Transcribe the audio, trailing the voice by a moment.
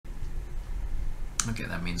Okay,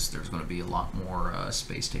 that means there's going to be a lot more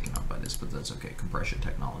space taken up by this, but that's okay. Compression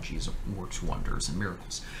technologies works wonders and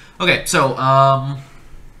miracles. Okay, so,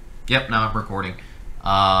 yep, now I'm recording.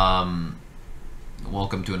 Welcome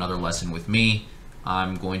to another lesson with me.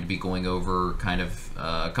 I'm going to be going over kind of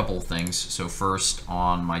a couple of things. So first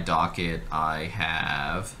on my docket, I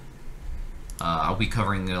have... I'll be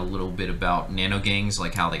covering a little bit about nanogangs,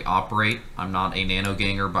 like how they operate. I'm not a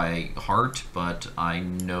nanoganger by heart, but I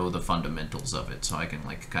know the fundamentals of it, so I can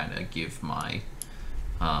like kind of give my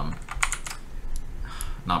not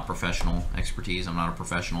professional expertise. I'm not a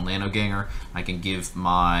professional nanoganger. I can give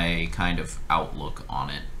my kind of outlook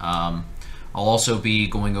on it. I'll also be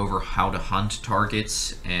going over how to hunt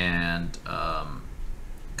targets and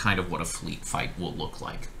kind of what a fleet fight will look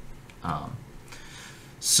like.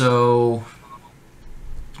 So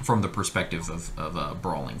from the perspective of a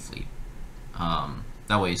brawling fleet.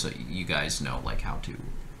 That way, so you guys know like how to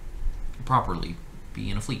properly be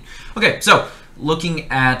in a fleet. Okay, so looking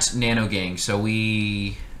at nanogang, so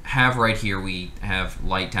we have right here, we have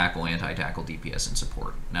light tackle, anti-tackle, DPS, and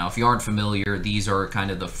support. Now, if you aren't familiar, these are kind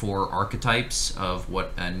of the 4 archetypes of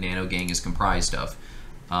what a nanogang is comprised of.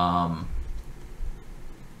 I'll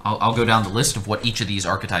go down the list of what each of these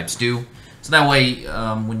archetypes do. So that way,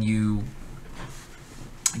 when you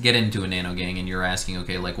get into a nanogang and you're asking,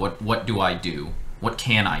 okay, like what do I do? What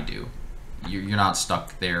can I do? You're not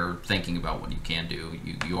stuck there thinking about what you can do.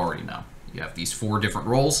 You already know. You have these 4 different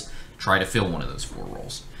roles. Try to fill one of those 4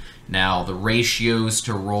 roles. Now the ratios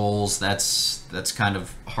to roles, that's kind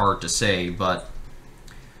of hard to say, but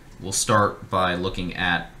we'll start by looking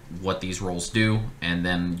at what these roles do, and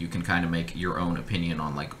then you can kind of make your own opinion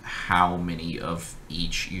on like how many of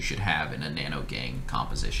each you should have in a nanogang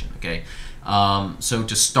composition. Okay, so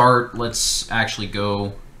to start, let's actually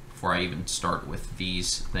go, before I even start with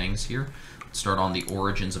these things here, let's start on the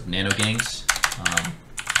origins of nanogangs,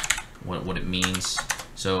 what it means.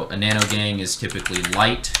 So a nanogang is typically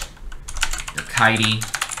light, they're kitey,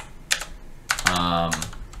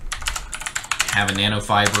 have a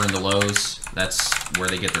nanofiber in the lows. That's where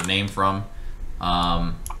they get their name from.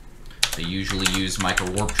 They usually use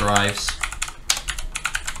micro-warp drives.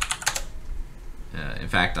 In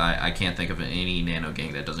fact, I can't think of any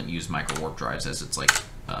nanogang that doesn't use micro-warp drives as its like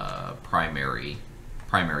primary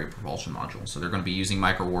propulsion module. So they're going to be using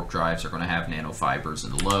micro-warp drives. They're going to have nanofibers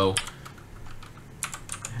in the low.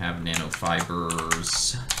 Have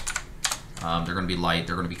nanofibers. They're going to be light.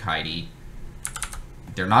 They're going to be kitey.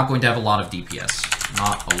 They're not going to have a lot of DPS.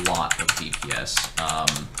 Not a lot of DPS.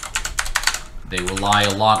 They rely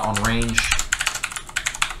a lot on range,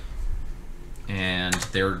 and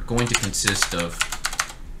they're going to consist of,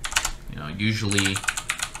 you know, usually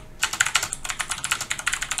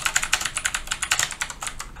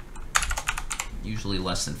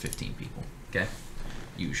less than 15 people. Okay,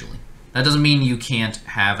 usually. That doesn't mean you can't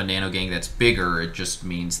have a nanogang that's bigger. It just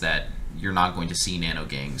means that you're not going to see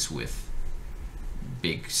nanogangs with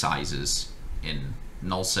big sizes in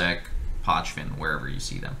nullsec, Pochfin, wherever you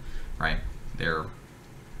see them, right? They're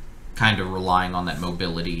kind of relying on that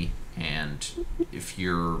mobility, and if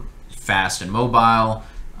you're fast and mobile,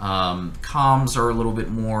 comms are a little bit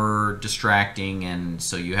more distracting, and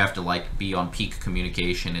so you have to like be on peak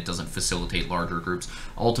communication. It doesn't facilitate larger groups.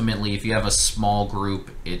 Ultimately, if you have a small group,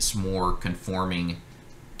 it's more conforming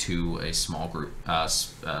to a small group,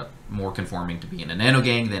 more conforming to be in a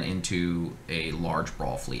nanogang than into a large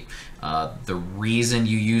brawl fleet. The reason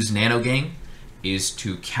you use nanogang is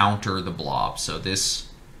to counter the blob. So this,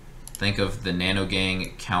 think of the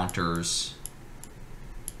nanogang counters,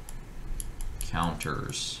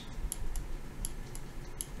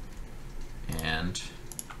 and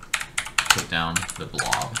put down the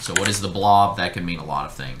blob. So what is the blob? That can mean a lot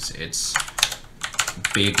of things. It's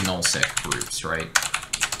big nullsec groups, right?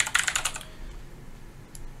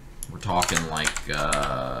 We're talking like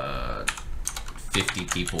 50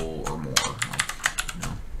 people or more. Like, you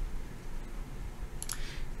know.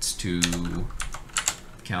 It's to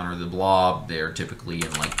counter the blob. They're typically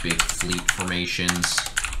in like big fleet formations,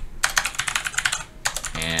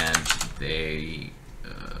 and they,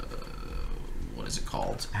 what is it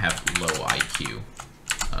called? Have low IQ.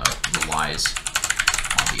 Relies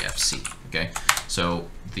on the FC. Okay, so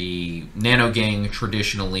the nanogang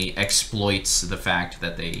traditionally exploits the fact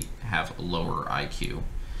that they have a lower IQ.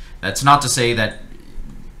 That's not to say that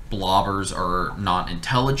blobbers are not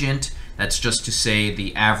intelligent. That's just to say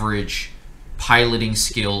the average piloting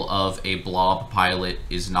skill of a blob pilot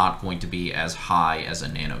is not going to be as high as a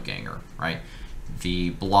nanoganger, right?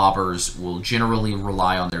 The blobbers will generally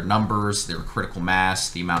rely on their numbers, their critical mass,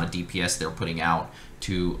 the amount of DPS they're putting out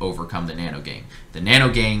to overcome the Nanogang. The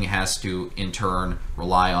Nanogang has to, in turn,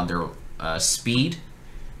 rely on their speed,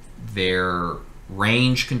 their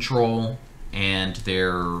range control, and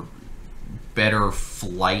their better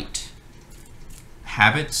flight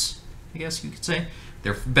habits, I guess you could say.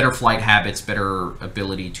 Their better flight habits, better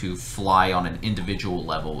ability to fly on an individual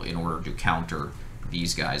level in order to counter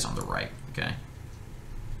these guys on the right, okay?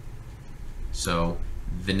 So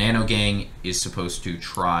the Nanogang is supposed to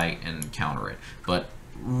try and counter it. But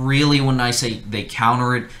really, when I say they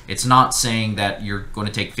counter it, it's not saying that you're going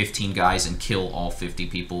to take 15 guys and kill all 50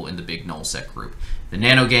 people in the big nullsec group. The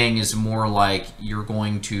Nanogang is more like you're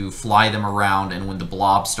going to fly them around, and when the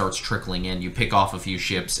blob starts trickling in, you pick off a few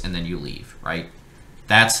ships and then you leave, right?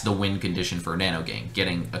 That's the win condition for a Nanogang,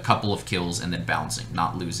 getting a couple of kills and then bouncing,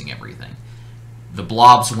 not losing everything. The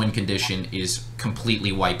blob's win condition is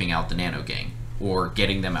completely wiping out the Nanogang, or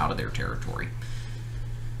getting them out of their territory.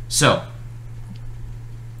 So,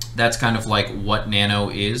 that's kind of like what Nano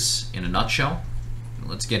is in a nutshell.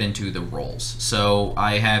 Let's get into the roles. So,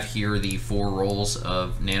 I have here the 4 roles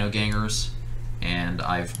of Nanogangers, and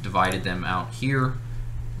I've divided them out here.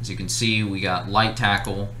 As you can see, we got light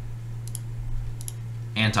tackle,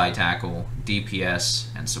 anti-tackle, DPS,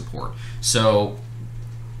 and support. So,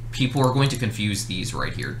 people are going to confuse these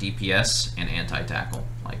right here, DPS and anti-tackle.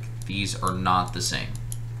 Like, these are not the same.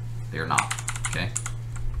 They're not, okay?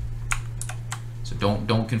 So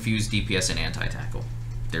don't confuse DPS and anti-tackle.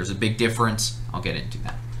 There's a big difference. I'll get into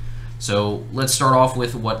that. So let's start off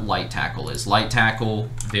with what light tackle is. Light tackle,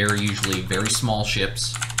 they're usually very small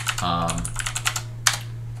ships.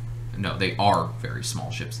 No, they are very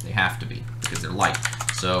small ships. They have to be, because they're light.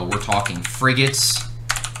 So we're talking frigates,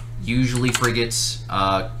 usually frigates.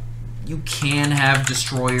 You can have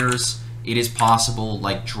destroyers. It is possible,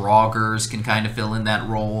 like Draugrs can kind of fill in that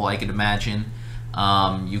role, I could imagine.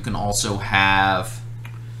 You can also have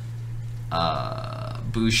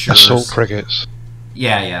Bouchers. Assault frigates.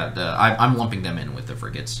 Yeah, I'm lumping them in with the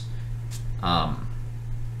frigates.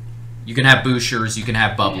 You can have Bouchers, you can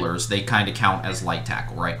have Bubblers. They kind of count as light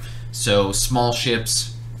tackle, right? So small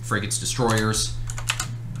ships, frigates, destroyers,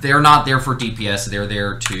 they're not there for DPS. They're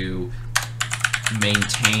there to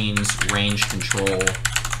maintain range control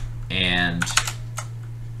and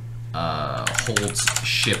holds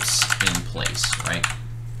ships in place, right?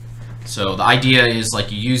 So the idea is,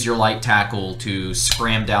 like, you use your light tackle to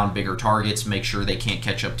scram down bigger targets, make sure they can't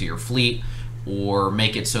catch up to your fleet, or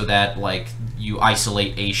make it so that, like, you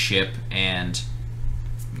isolate a ship and,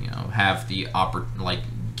 you know, have the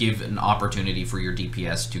give an opportunity for your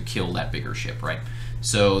DPS to kill that bigger ship, right?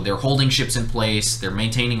 So they're holding ships in place, they're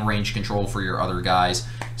maintaining range control for your other guys.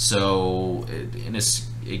 So in this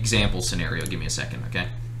example scenario, give me a second, okay?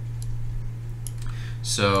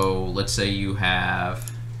 So let's say you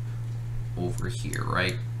have over here,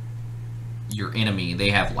 right? Your enemy, they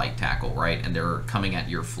have light tackle, right? And they're coming at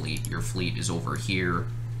your fleet. Your fleet is over here.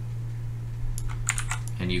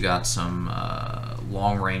 And you got some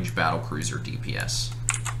long-range battlecruiser DPS.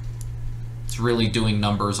 It's really doing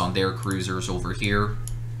numbers on their cruisers over here.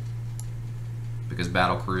 Because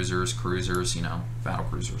battlecruisers, cruisers, you know,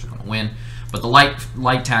 battlecruisers are going to win. But the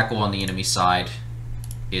light tackle on the enemy side,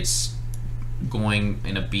 it's going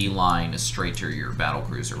in a beeline straight to your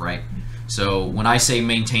battlecruiser, right? So when I say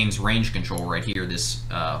maintains range control right here, this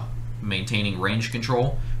maintaining range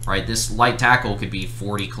control, right? This light tackle could be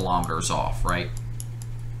 40 kilometers off, right?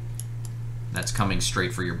 That's coming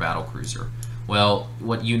straight for your battlecruiser. Well,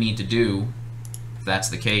 what you need to do, if that's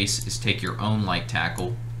the case, is take your own light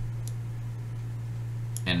tackle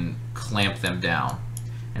and clamp them down.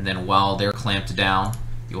 And then while they're clamped down,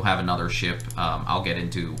 you'll have another ship. I'll get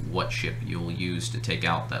into what ship you'll use to take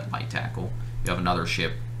out that light tackle. You have another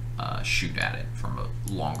ship shoot at it from a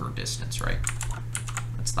longer distance, right?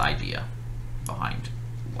 That's the idea behind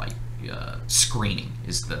light screening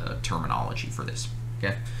is the terminology for this.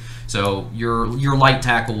 Okay, so your light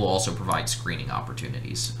tackle will also provide screening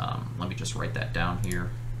opportunities. Let me just write that down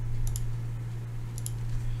here.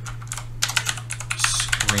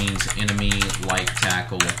 Screens enemy light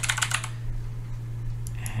tackle.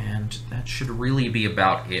 And that should really be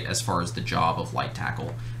about it as far as the job of light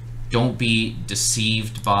tackle. Don't be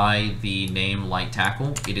deceived by the name light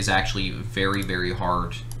tackle. It is actually a very, very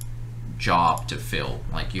hard job to fill.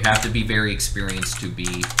 Like, you have to be very experienced to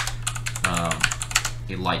be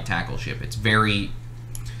a light tackle ship. It's very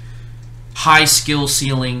high skill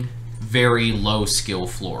ceiling, very low skill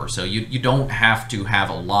floor. So you don't have to have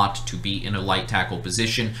a lot to be in a light tackle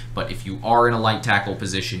position, but if you are in a light tackle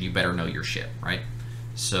position, you better know your ship, right?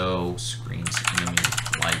 So, screens enemy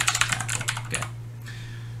light tackle. Okay.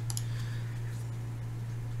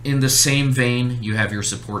 In the same vein, you have your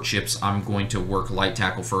support ships. I'm going to work light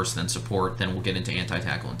tackle first, then support, then we'll get into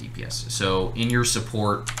anti-tackle and DPS. So in your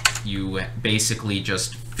support, you basically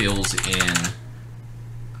just fills in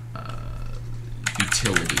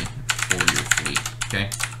utility for your fleet, okay?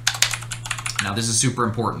 Now this is super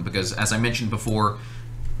important because, as I mentioned before,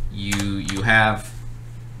 you have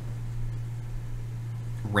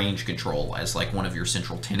range control as like one of your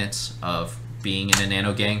central tenets of being in a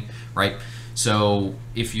Nanogang, right? So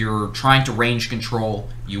if you're trying to range control,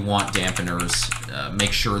 you want dampeners.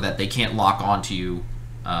 Make sure that they can't lock onto you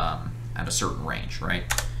at a certain range, right?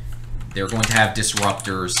 They're going to have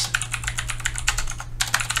disruptors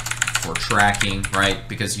for tracking, right?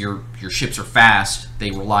 Because your ships are fast,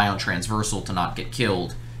 they rely on transversal to not get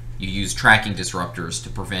killed. You use tracking disruptors to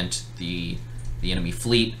prevent the enemy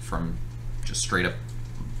fleet from just straight up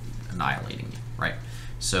annihilating you, right?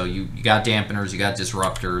 So you got dampeners, you got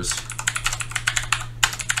disruptors.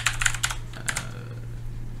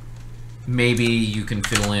 Maybe you can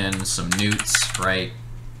fill in some newts, right?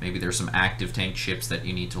 Maybe there's some active tank ships that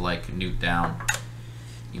you need to like newt down.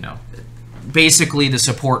 You know, basically the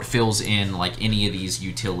support fills in like any of these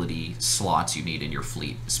utility slots you need in your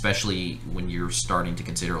fleet, especially when you're starting to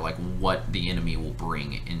consider like what the enemy will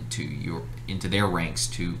bring into their ranks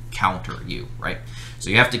to counter you, right? So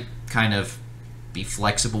you have to kind of be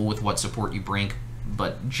flexible with what support you bring,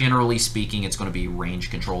 but generally speaking, it's going to be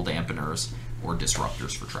range control dampeners or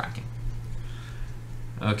disruptors for tracking.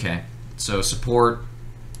 Okay, so support,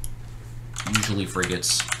 usually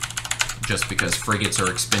frigates, just because frigates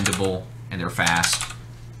are expendable and they're fast.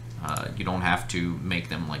 You don't have to make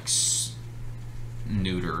them like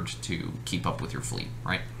neutered to keep up with your fleet,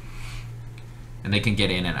 right? And they can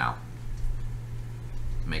get in and out.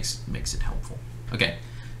 Makes it helpful. Okay,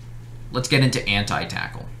 let's get into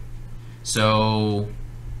anti-tackle. So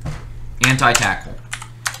anti-tackle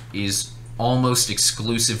is almost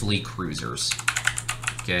exclusively cruisers.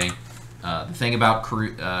 Okay, the thing about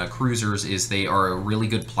cruisers is they are a really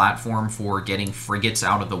good platform for getting frigates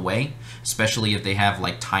out of the way, especially if they have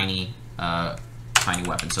like tiny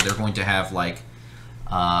weapons. So they're going to have like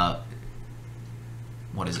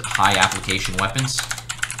what is it? High application weapons.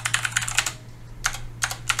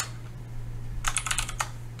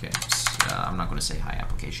 Okay, I'm not going to say high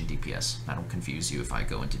application DPS. That'll confuse you if I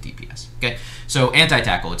go into DPS. Okay, so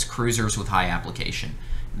anti-tackle, it's cruisers with high application.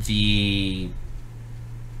 The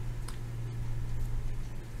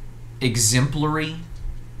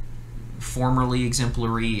formerly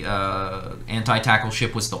exemplary anti-tackle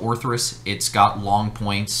ship was the Orthrus. It's got long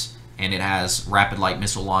points, and it has rapid light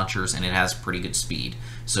missile launchers, and it has pretty good speed.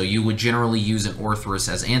 So you would generally use an Orthrus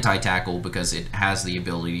as anti-tackle because it has the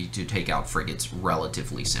ability to take out frigates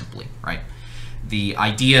relatively simply, right? The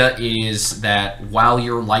idea is that while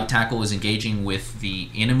your light tackle is engaging with the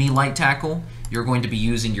enemy light tackle, you're going to be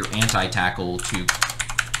using your anti-tackle to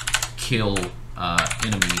kill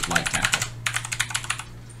enemy light tackle.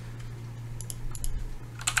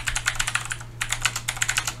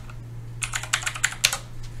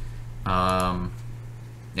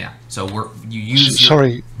 Yeah, so you use.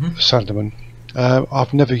 Sorry, Sandromin.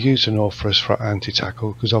 I've never used an Orthrus for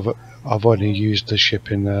anti-tackle because I've only used the ship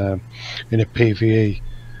in a PvE.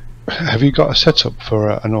 Have you got a setup for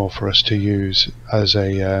an Orthrus to use as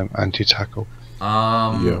a anti-tackle?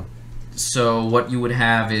 Yeah. So what you would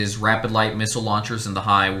have is rapid light missile launchers in the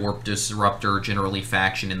high, warp disruptor, generally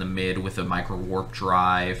faction in the mid with a micro warp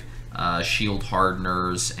drive, shield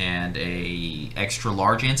hardeners, and a extra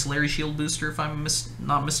large ancillary shield booster, if I'm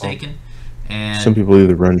not mistaken. And some people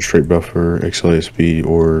either run straight buffer, XLSP,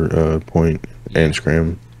 or point and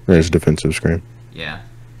scram as defensive scram. Yeah.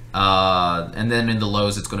 And then in the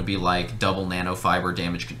lows, it's going to be like double nanofiber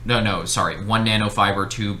damage. No, sorry. 1 nanofiber,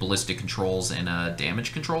 2 ballistic controls, and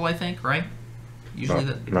damage control, I think, right?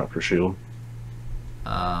 Usually not for shield.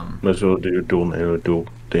 Might as well do dual nano, dual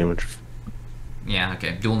damage. Yeah,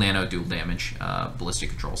 okay. Dual nano, dual damage, ballistic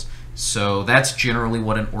controls. So that's generally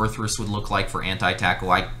what an Orthrus would look like for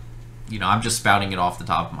anti-tackle. I'm just spouting it off the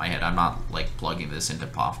top of my head. I'm not like plugging this into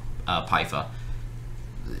PIFA.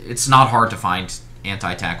 It's not hard to find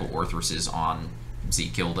anti-tackle Orthruses on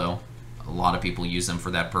Z-Kill, though. A lot of people use them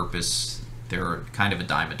for that purpose. They're kind of a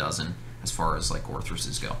dime a dozen as far as like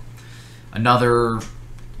Orthruses go. Another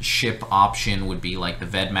ship option would be like the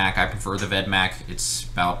Vedmak. I prefer the Vedmak. It's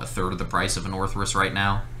about a third of the price of an Orthrus right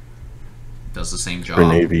now. Does the same job.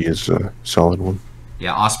 Osprey Navy is a solid one.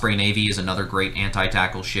 Yeah, Osprey Navy is another great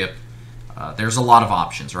anti-tackle ship. There's a lot of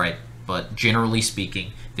options, right? But generally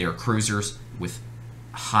speaking, they are cruisers with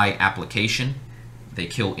high application. They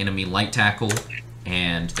kill enemy light tackle,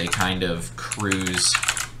 and they kind of cruise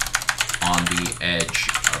on the edge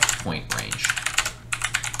of point range.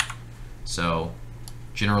 So,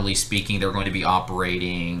 generally speaking, they're going to be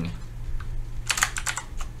operating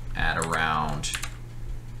at around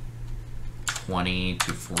 20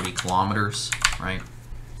 to 40 kilometers, right?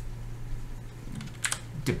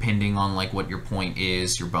 Depending on like what your point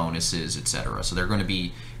is, your bonuses, etc. So they're going to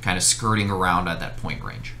be kind of skirting around at that point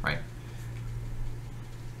range, right?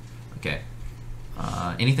 Okay.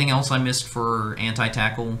 Anything else I missed for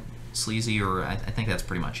anti-tackle, Sleazy? Or I think that's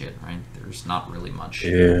pretty much it, right? There's not really much.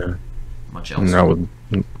 Yeah. Much else. That would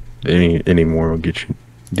any more will get you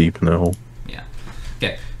deep in that hole. Yeah.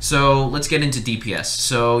 Okay. So let's get into DPS.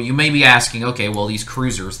 So you may be asking, okay, well these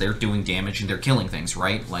cruisers, they're doing damage and they're killing things,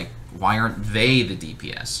 right? Like, why aren't they the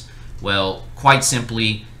DPS? Well, quite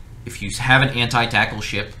simply, if you have an anti-tackle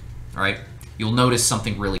ship, right, you'll notice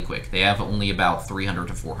something really quick. They have only about 300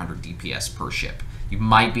 to 400 DPS per ship. You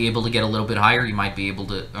might be able to get a little bit higher, you might be able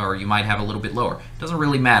to, or you might have a little bit lower. Doesn't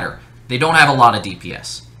really matter. They don't have a lot of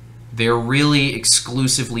DPS. They're really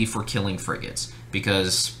exclusively for killing frigates,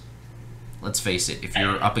 because, let's face it, if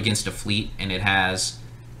you're up against a fleet and it has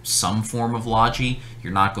some form of logi,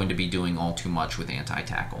 you're not going to be doing all too much with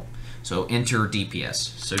anti-tackle. So enter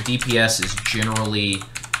DPS. So DPS is generally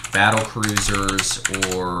battle cruisers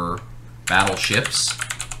or battleships,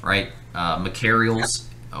 right? Macarials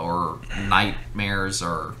or nightmares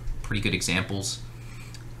are pretty good examples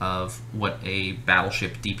of what a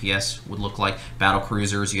battleship DPS would look like. Battle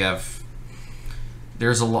cruisers, you have,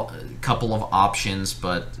 there's a couple of options,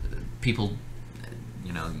 but people,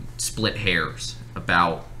 you know, split hairs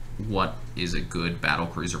about what is a good battle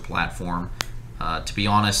cruiser platform. To be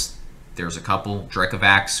honest, there's a couple.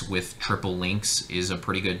 Drekavax with triple links is a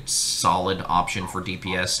pretty good, solid option for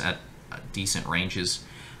DPS at decent ranges.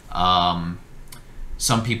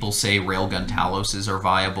 Some people say railgun Taloses are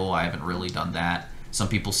viable. I haven't really done that. Some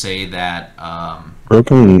people say that...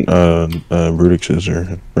 Broken Brutixes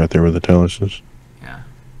are right there with the Taloses. Yeah.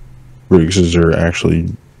 Brutixes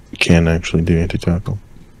can actually do anti-tackle.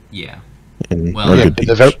 Yeah. And well, yeah,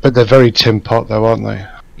 but they're very tin pot though, aren't they?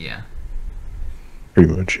 Yeah.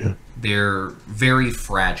 Pretty much, yeah. They're very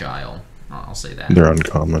fragile. I'll say that. They're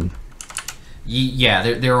uncommon. Yeah,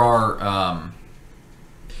 there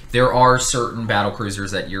are certain battle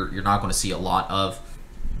cruisers that you're not going to see a lot of.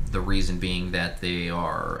 The reason being that they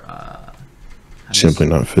are simply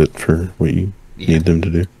not fit for what you need them to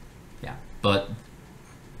do. Yeah, but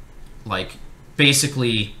like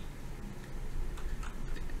basically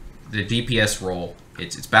the DPS role,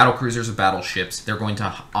 it's battle cruisers or battleships. They're going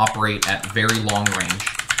to operate at very long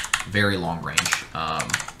range.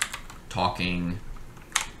 Talking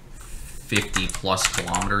 50 plus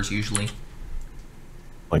kilometers usually.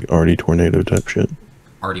 Like Arty Tornado type shit.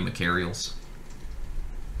 Arty Macarials.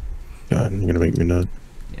 God, you're gonna make me nut.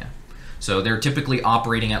 Yeah. So they're typically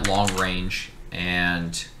operating at long range,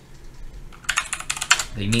 and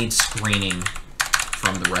they need screening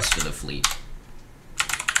from the rest of the fleet.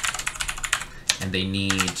 And they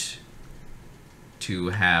need to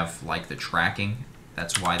have, like, the tracking.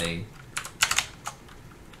 That's why they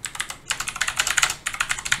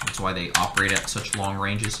operate at such long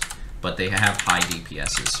ranges. But they have high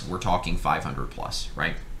DPSs. We're talking 500 plus,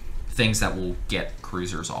 right? Things that will get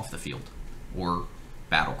cruisers off the field, or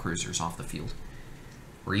battle cruisers off the field,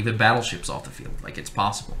 or even battleships off the field. Like, it's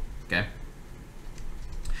possible, okay?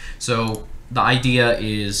 So the idea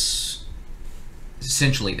is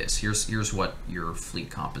essentially this. Here's what your fleet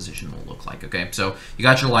composition will look like, okay? So you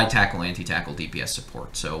got your light tackle, anti-tackle, DPS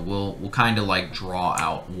support. So we'll kind of like draw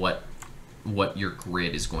out what your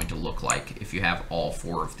grid is going to look like if you have all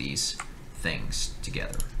four of these things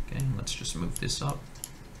together. Okay, let's just move this up.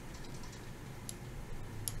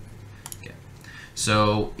 Okay,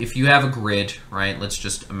 so if you have a grid, right, let's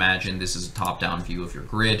just imagine this is a top-down view of your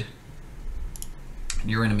grid. And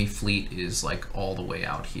your enemy fleet is like all the way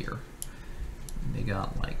out here. And they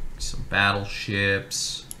got like some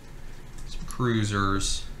battleships, some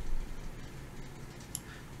cruisers.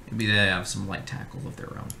 Maybe they have some light tackle of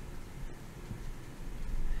their own.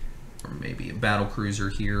 Or maybe a battle cruiser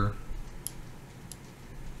here.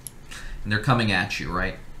 And they're coming at you,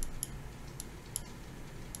 right?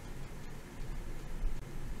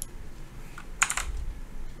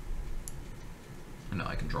 I know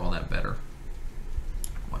I can draw that better.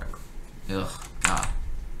 Whatever. Ugh, God.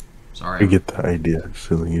 Sorry. I get the idea,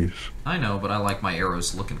 silly use. I know, but I like my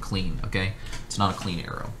arrows looking clean, okay? It's not a clean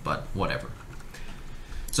arrow, but whatever.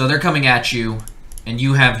 So they're coming at you, and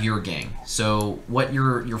you have your gang. So what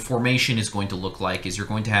your formation is going to look like is you're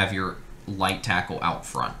going to have your light tackle out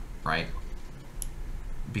front, right?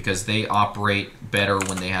 Because they operate better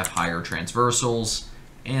when they have higher transversals,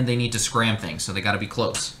 and they need to scram things, so they got to be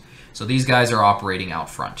close. So these guys are operating out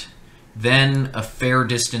front. Then a fair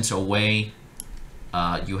distance away,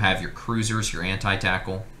 you have your cruisers, your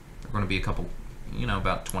anti-tackle. They're going to be a couple, you know,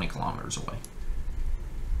 about 20 kilometers away.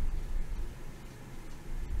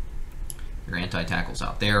 Your anti-tackle's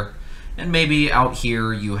out there. And maybe out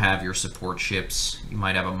here you have your support ships. You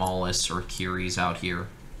might have a Maulus or Curies out here.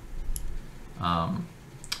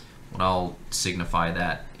 What I'll signify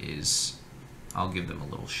that is I'll give them a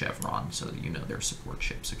little chevron so that you know they're support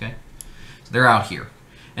ships, okay? So they're out here.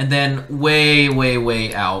 And then way, way,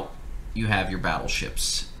 way out, you have your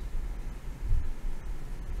battleships.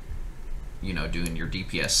 You know, doing your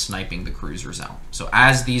DPS, sniping the cruisers out. So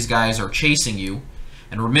as these guys are chasing you,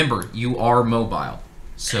 and remember, you are mobile.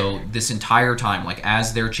 So this entire time, like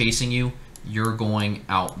as they're chasing you, you're going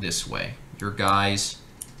out this way. Your guys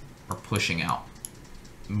are pushing out,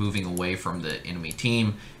 moving away from the enemy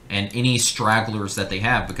team, and any stragglers that they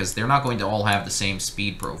have, because they're not going to all have the same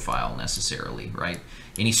speed profile necessarily, right?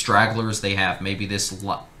 Any stragglers they have, maybe this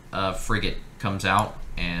frigate comes out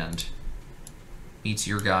and meets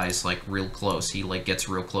your guys like real close. He like gets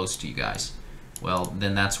real close to you guys. Well,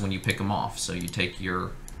 then that's when you pick them off. So you take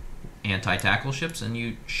your anti-tackle ships and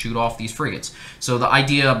you shoot off these frigates. So the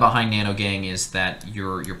idea behind Nanogang is that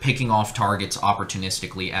you're picking off targets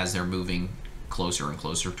opportunistically as they're moving closer and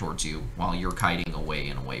closer towards you while you're kiting away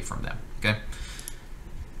and away from them. Okay,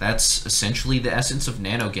 that's essentially the essence of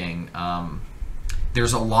Nanogang.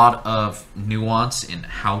 There's a lot of nuance in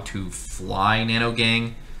how to fly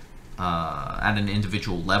Nanogang at an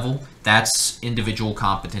individual level. That's individual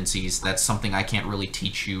competencies. That's something I can't really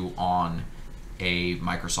teach you on a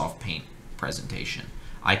Microsoft Paint presentation.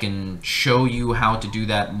 I can show you how to do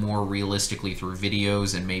that more realistically through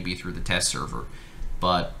videos and maybe through the test server,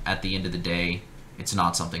 but at the end of the day, it's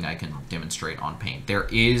not something I can demonstrate on Paint. There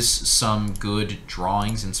is some good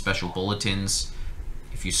drawings and special bulletins.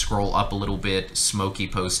 If you scroll up a little bit, Smokey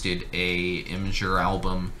posted a Imgur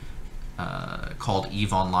album called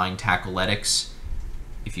EVE Online Tackletics.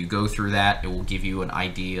 If you go through that, it will give you an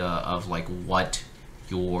idea of like what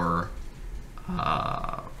your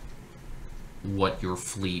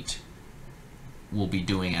fleet will be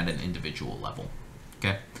doing at an individual level.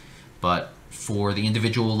 Okay, but for the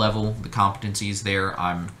individual level, the competencies there,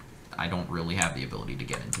 I don't really have the ability to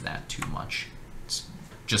get into that too much. It's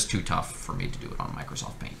just too tough for me to do it on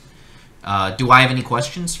Microsoft Paint. Do I have any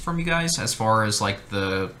questions from you guys as far as like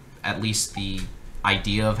at least the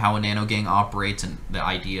idea of how a Nanogang operates and the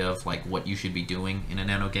idea of like what you should be doing in a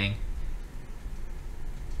Nanogang?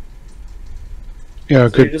 Yeah, So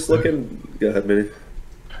good. you're just looking. Go ahead, Minnie.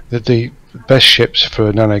 The best ships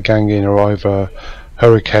for nanoganging are either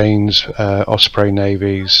Hurricanes, Osprey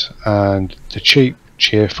navies, and the cheap,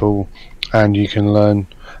 cheerful, and you can learn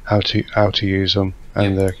how to use them.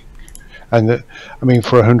 And I mean,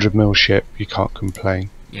 for a 100 mil ship, you can't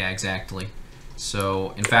complain. Yeah, exactly.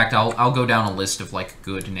 So, in fact, I'll go down a list of like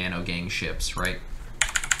good Nanogang ships, right?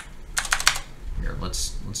 Here,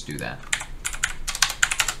 let's do that.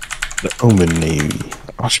 The Omen Navy,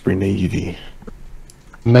 Osprey Navy.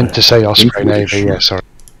 Meant to say Osprey navy, yeah, sorry.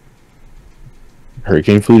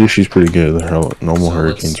 Hurricane fleet, she's pretty good. Her normal So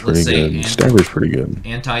Hurricane's pretty say good. Stabber's pretty good.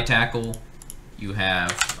 Anti-tackle, you have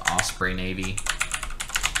the Osprey Navy.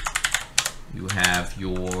 You have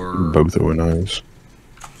your... Both are nice.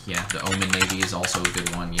 Yeah, the Omen Navy is also a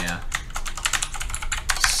good one, yeah.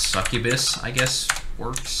 Succubus, I guess,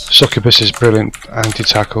 works. Succubus is brilliant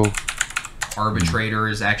anti-tackle. Arbitrator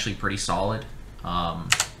is actually pretty solid.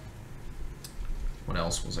 What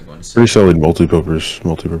else was I going to say? Pretty solid multi-purpose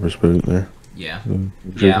boat there. Yeah.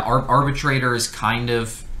 Yeah, Arbitrator is kind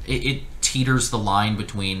of... It teeters the line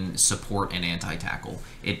between support and anti-tackle.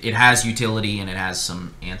 It has utility and it has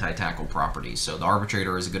some anti-tackle properties. So the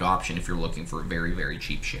Arbitrator is a good option if you're looking for a very, very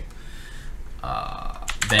cheap ship.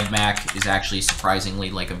 Vedmak is actually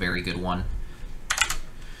surprisingly like a very good one.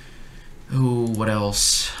 Ooh, what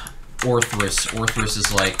else? Orthrus. Orthrus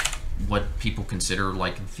is like what people consider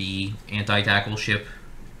like the anti-tackle ship.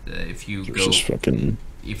 If you go... Just fucking...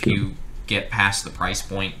 If you get past the price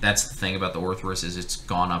point, that's the thing about the Orthrus, is it's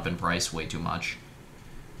gone up in price way too much.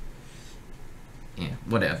 Yeah,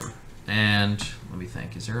 whatever. And let me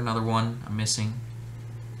think, is there another one I'm missing?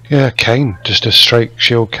 Yeah, Cane, just a straight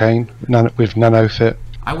shield cane with nano fit.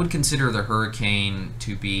 I would consider the Hurricane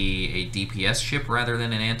to be a DPS ship rather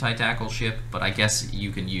than an anti-tackle ship, but I guess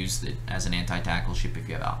you can use it as an anti-tackle ship if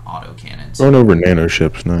you have auto cannons. Run over nano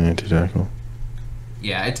ships, not anti-tackle.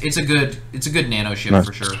 Yeah, it's a good nano ship Not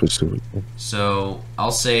for sure. specifically. So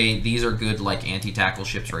I'll say these are good like anti-tackle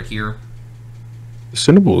ships right here.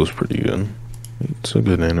 Cinnable is pretty good. It's a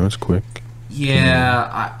good nano. It's quick.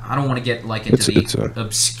 Yeah, I don't want to get like into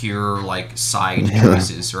obscure like side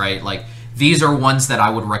choices, right? Like these are ones that I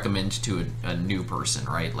would recommend to a new person,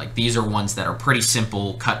 right? Like these are ones that are pretty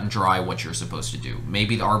simple, cut and dry what you're supposed to do.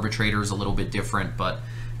 Maybe the arbitrator is a little bit different, but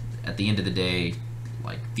at the end of the day,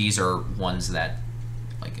 like these are ones that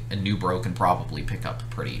like a new bro can probably pick up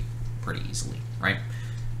pretty easily, right?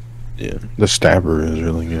 Yeah, the stabber is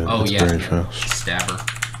really good. Oh, it's very fast. Stabber.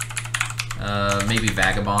 Maybe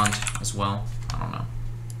vagabond as well. I don't know.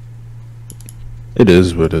 It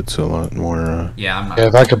is, but it's a lot more. Yeah, I'm not. Yeah,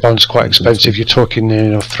 vagabond's quite expensive. You're talking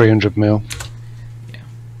 300 mil. Yeah.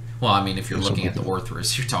 Well, I mean, if you're looking at the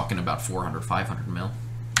Orthrus, you're talking about 400, 500 mil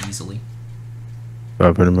easily.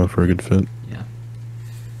 500 mil for a good fit. Yeah.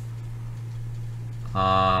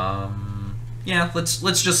 Yeah,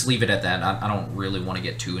 let's just leave it at that. I don't really want to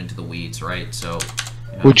get too into the weeds, right? So.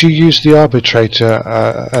 You know. Would you use the arbitrator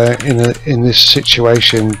in this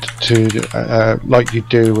situation to like you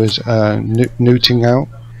do as neuting out?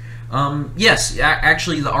 Yes,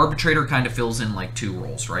 actually, the arbitrator kind of fills in like two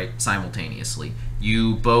roles, right? Simultaneously,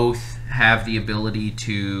 you both have the ability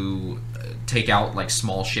to take out like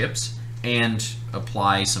small ships and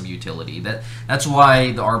apply some utility. That's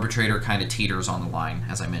why the arbitrator kind of teeters on the line,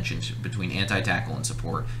 as I mentioned, between anti-tackle and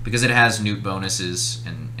support, because it has nuke bonuses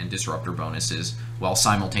and disruptor bonuses, while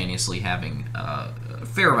simultaneously having a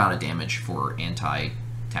fair amount of damage for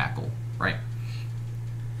anti-tackle, right?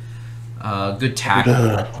 Good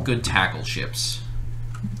tackle ships.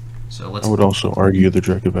 So let's. I would also argue the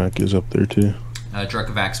Drekavac is up there too.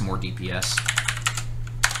 Drekavac's more DPS.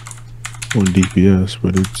 More DPS,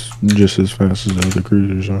 but it's just as fast as the other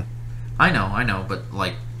cruisers are. I know, but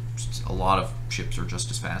like a lot of ships are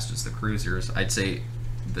just as fast as the cruisers. I'd say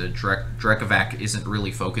the Drekavac isn't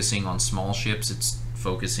really focusing on small ships; it's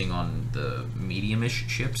focusing on the medium-ish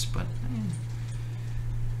ships. But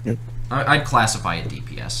yep. I'd classify it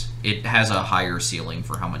DPS. It has a higher ceiling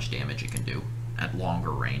for how much damage it can do at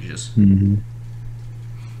longer ranges. Mm-hmm.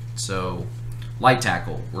 So, light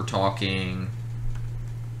tackle. We're talking.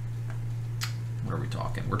 What are we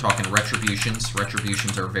talking? We're talking retributions.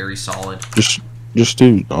 Retributions are very solid. Just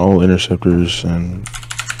do all interceptors and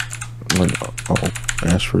like all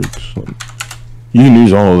ass freaks. Like, you can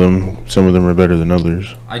use all of them. Some of them are better than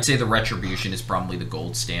others. I'd say the retribution is probably the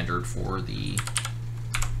gold standard for the.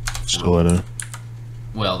 Stiletto.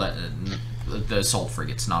 Well, the assault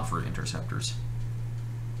frigates, not for interceptors.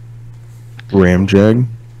 Ramjag.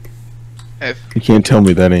 You can't tell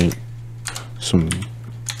me that ain't some.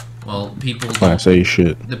 Well, people Class A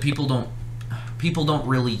shit. The people don't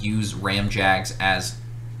really use ramjags as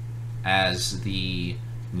the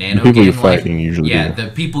nano. The people you're fighting usually. Yeah, do.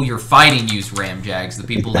 the people you're fighting use ramjags. The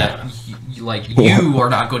people that like you are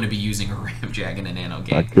not going to be using a ramjag in a nano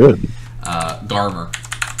game. Not good. Garmer.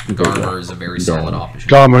 Garmer is a very solid option.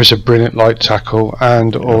 Garmer is a brilliant light tackle,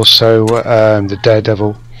 and also the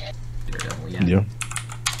Daredevil. Daredevil, yeah. Yeah.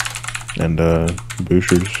 And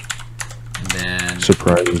boosters. And then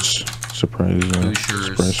surprise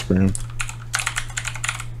spam.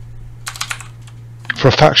 For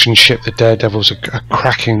a faction ship, the Daredevil's a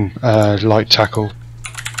cracking light tackle.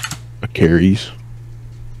 Carries.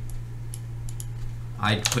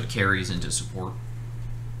 I'd put carries into support.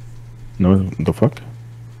 No, the fuck?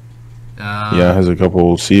 Yeah, it has a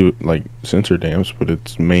couple sensor damps, but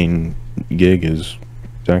its main gig is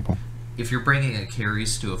tackle. If you're bringing a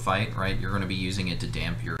carries to a fight, right, you're going to be using it to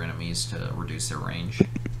damp your enemies to reduce their range.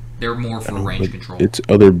 They're more for range control. Its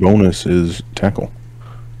other bonus is tackle.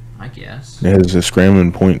 I guess. It has a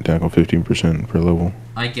scram point tackle 15% per level.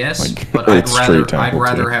 I guess, Like, but I'd tackle,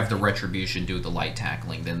 rather too. have the retribution do the light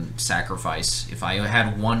tackling than sacrifice. If I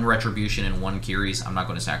had one retribution and one Kyries, I'm not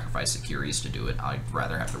going to sacrifice the Kyries to do it. I'd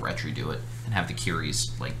rather have the retri do it and have the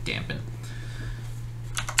Kyries like dampen.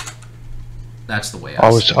 That's the way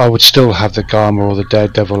I would still have the Garmer or the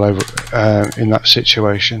Daredevil over in that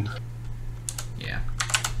situation. Yeah.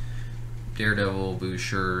 Daredevil,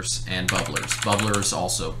 boosters, and bubblers. Bubblers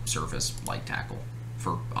also serve as light tackle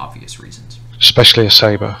for obvious reasons. Especially a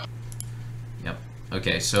Saber. Yep.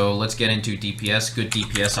 Okay, so let's get into DPS. Good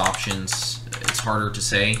DPS options. It's harder to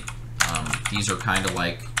say. These are kind of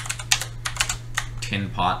like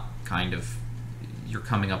tin pot kind of. You're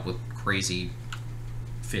coming up with crazy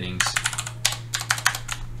fittings.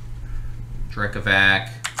 Drekavac,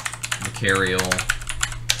 Macarial,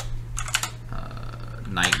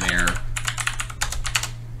 Nightmare.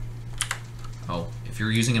 Oh, if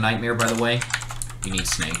you're using a Nightmare, by the way, you need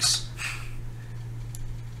snakes.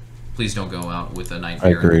 Please don't go out with a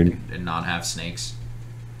Nightmare and not have snakes.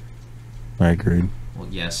 I agreed. Well,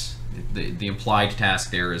 yes. The implied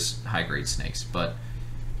task there is high-grade snakes, but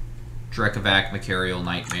Drekavac, Macarial,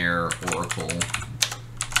 Nightmare, Oracle,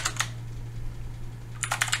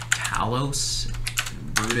 Talos,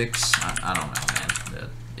 Brutix. I don't know, man.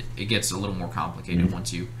 It gets a little more complicated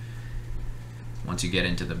once you get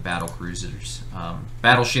into the battle cruisers.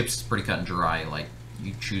 Battleships is pretty cut and dry. Like,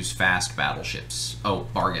 you choose fast battleships. Oh,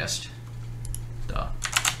 Barghest. Duh.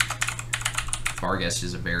 Barghest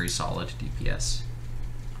is a very solid DPS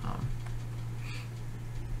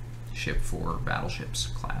ship for battleships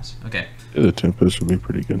class. Okay. Yeah, the Tempest would be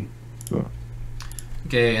pretty good. So.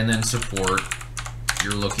 Okay, and then support.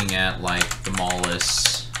 You're looking at like the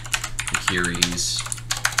Maulus, the Kyries,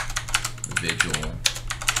 the Vigil,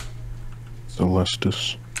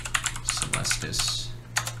 Celestis,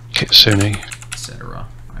 Kitsune, etc.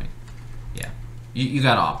 Right? Yeah, you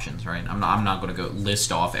got options, right? I'm not going to go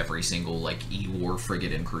list off every single like E-War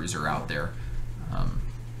frigate and cruiser out there.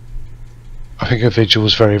 I think a Vigil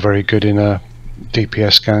is very, very good in a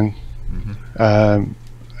DPS gang.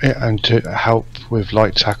 And to help with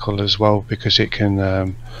light tackle as well, because it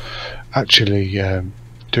can actually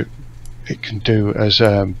do as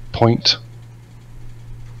point.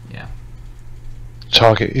 Yeah.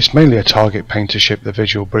 Target. It's mainly a target painter ship, the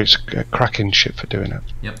Vigil, but it's a cracking ship for doing it.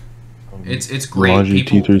 Yep. It's great.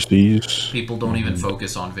 People don't even Mm-hmm.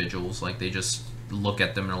 focus on Vigils. Like, they just look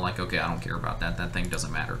at them and are like, okay, I don't care about that. That thing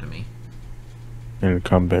doesn't matter to me. And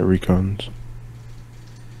combat recons.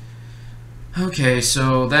 Okay,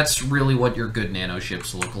 so that's really what your good nano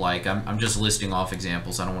ships look like. I'm just listing off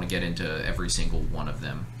examples. I don't want to get into every single one of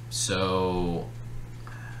them. So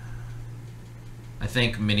I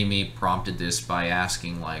think Mini-Me prompted this by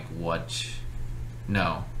asking, like, what...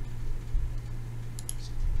 No.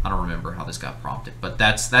 I don't remember how this got prompted, but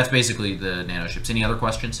that's basically the nano ships. Any other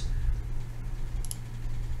questions?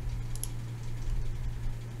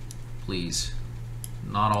 Please.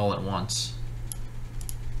 Not all at once.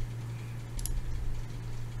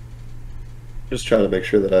 Just trying to make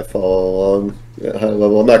sure that I follow along at high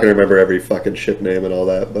level. I'm not going to remember every fucking ship name and all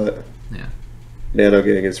that, but Yeah.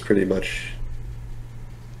 Nanogang is pretty much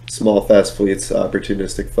small, fast fleets,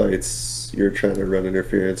 opportunistic fights. You're trying to run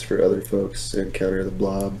interference for other folks and counter the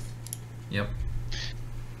blob. Yep.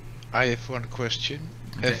 I have one question.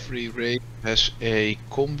 Okay. Every raid has a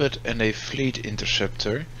combat and a fleet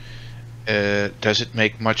interceptor. Does it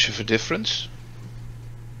make much of a difference?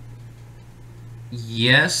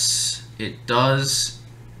 Yes, it does.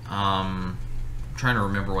 I'm trying to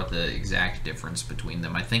remember what the exact difference between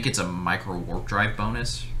them. I think it's a micro warp drive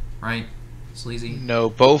bonus, right? Sleazy? No,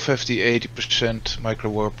 both have the 80% micro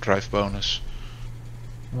warp drive bonus.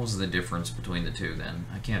 What was the difference between the two then?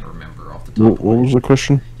 I can't remember off the top. What was the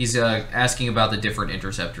question? He's asking about the different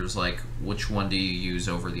interceptors, like which one do you use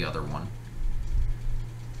over the other one?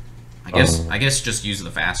 I guess just use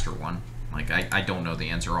the faster one. Like, I don't know the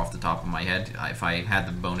answer off the top of my head. If I had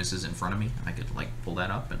the bonuses in front of me, I could like pull that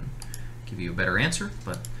up and give you a better answer.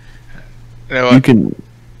 But No, You can.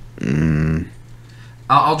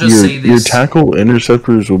 I'll just say this. Your tackle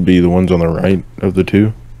interceptors will be the ones on the right of the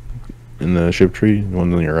two in the ship tree. The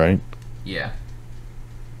ones on your right. Yeah.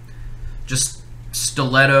 Just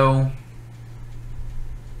Stiletto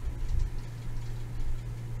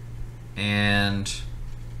and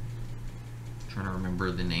I'm trying to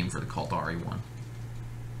remember the name for the Kaldari one.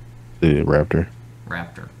 The Raptor.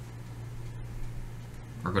 Raptor.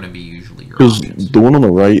 Are going to be usually your Because options. the one on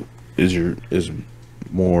the right is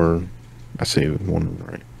more. I say the one on the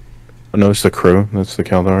right. Oh, no, it's the Crow. That's the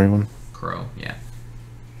Caldari one. Crow, yeah.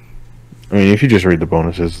 I mean, if you just read the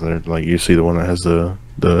bonuses, they're like you see the one that has the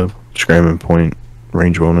scramming point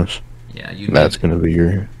range bonus. Yeah, That's going to be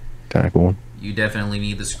your tackle one. You definitely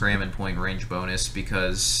need the scram and point range bonus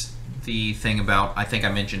because the thing about, I think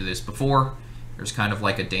I mentioned this before, there's kind of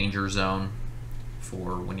like a danger zone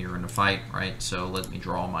for when you're in a fight, right? So let me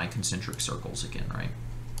draw my concentric circles again, right?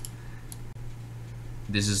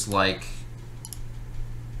 This is like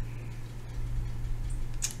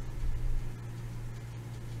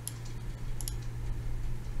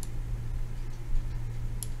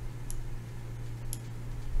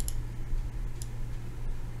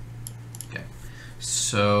okay.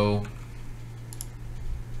 So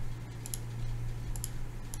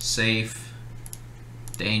safe,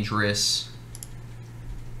 dangerous,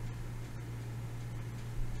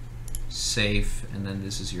 safe, and then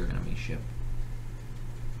this is your enemy ship.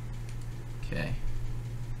 Okay.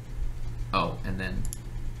 Oh, and then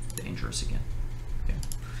dangerous again. Okay.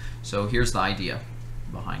 So here's the idea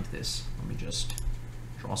behind this. Let me just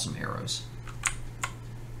draw some arrows.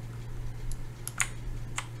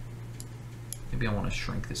 Maybe I want to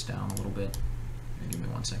shrink this down a little bit. Give me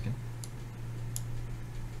 1 second.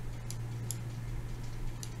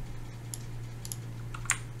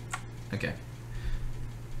 Okay.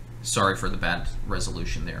 Sorry for the bad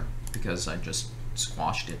resolution there, because I just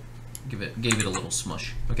squashed it. Gave it a little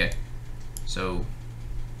smush. Okay. So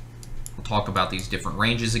we'll talk about these different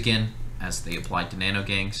ranges again as they apply to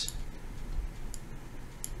nanogangs.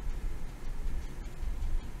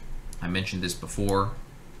 I mentioned this before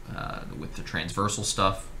with the transversal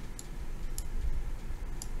stuff.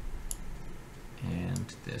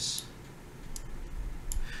 And this.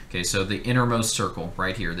 Okay, so the innermost circle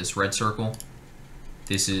right here, this red circle,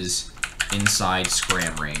 this is inside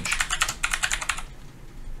scram range.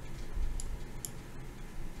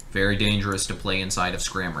 Very dangerous to play inside of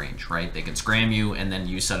scram range, right? They can scram you, and then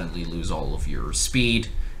you suddenly lose all of your speed,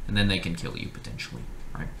 and then they can kill you potentially,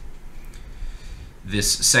 right?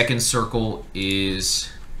 This second circle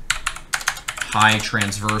is high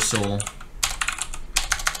transversal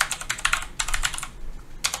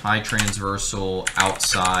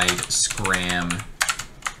outside scram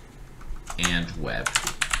and web.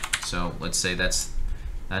 So let's say that's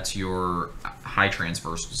your high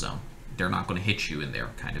transversal zone. They're not going to hit you in there,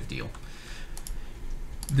 kind of deal.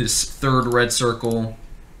 This third red circle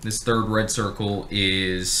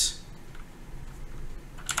is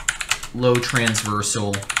low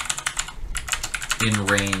transversal in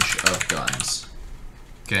range of guns.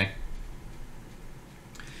 Okay?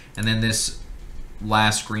 And then this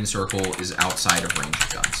last green circle is outside of range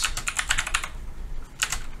of guns.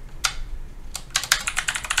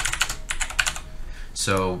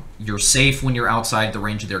 So you're safe when you're outside the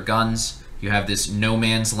range of their guns. You have this no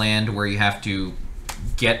man's land where you have to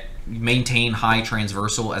maintain high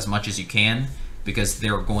transversal as much as you can, because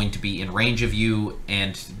they're going to be in range of you,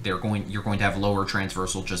 and you're going to have lower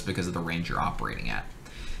transversal just because of the range you're operating at.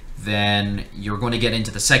 Then you're going to get into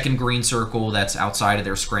the second green circle that's outside of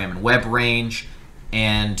their scram and web range,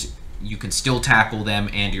 and you can still tackle them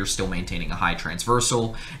and you're still maintaining a high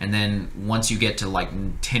transversal. And then once you get to like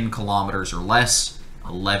 10 kilometers or less,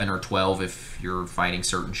 11 or 12 if you're fighting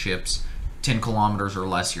certain ships, 10 kilometers or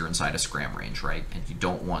less, you're inside of scram range, right? And you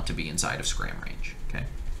don't want to be inside of scram range, okay?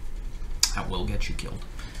 That will get you killed.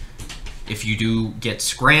 If you do get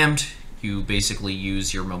scrammed, you basically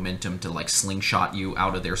use your momentum to like slingshot you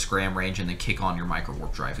out of their scram range and then kick on your micro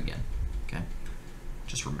warp drive again, okay?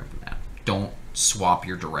 Just remember that. Don't swap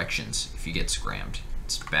your directions if you get scrammed.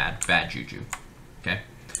 It's bad juju, okay?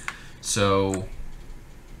 So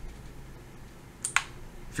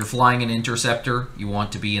if you're flying an interceptor, you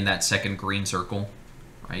want to be in that second green circle,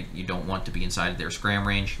 right? You don't want to be inside of their scram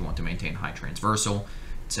range. You want to maintain high transversal,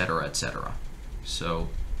 etc., etc. So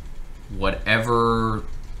whatever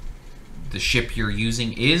the ship you're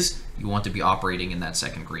using is, you want to be operating in that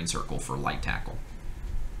second green circle for light tackle.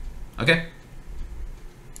 Okay?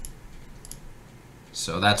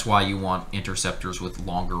 So that's why you want interceptors with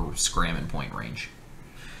longer scram and point range.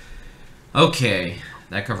 Okay,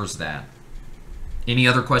 that covers that. Any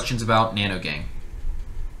other questions about Nanogang?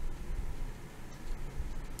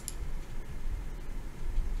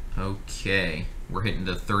 Okay, we're hitting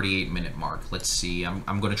the 38-minute mark. Let's see, I'm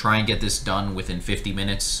going to try and get this done within 50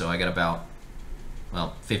 minutes, so I got about,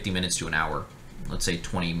 well, 50 minutes to an hour. Let's say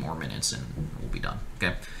 20 more minutes and we'll be done,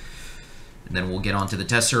 okay? And then we'll get onto the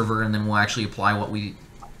test server, and then we'll actually apply what we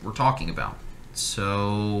were talking about.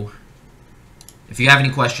 So if you have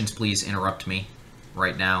any questions, please interrupt me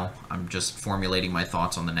right now. I'm just formulating my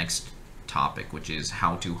thoughts on the next topic, which is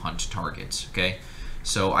how to hunt targets, okay?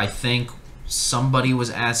 So I think somebody was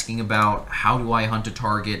asking about, how do I hunt a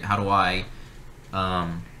target? How do I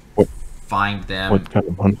find them? What kind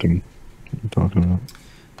of hunting are you talking about?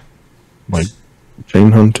 Like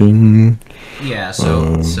chain hunting? Yeah,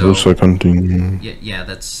 so bushwhack hunting. Yeah,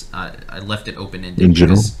 that's I left it open-ended. In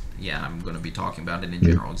general? Because, yeah, I'm going to be talking about it in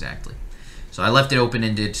general, exactly. So I left it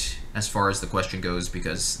open-ended as far as the question goes,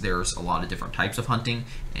 because there's a lot of different types of hunting,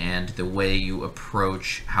 and the way you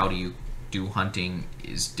approach how do you do hunting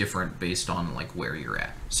is different based on like where you're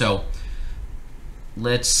at. So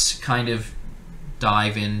let's kind of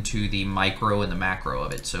dive into the micro and the macro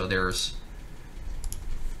of it. So there's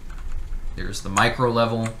the micro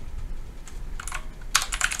level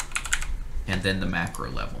and then the macro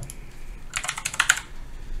level.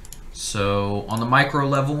 So on the micro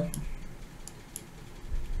level,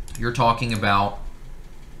 you're talking about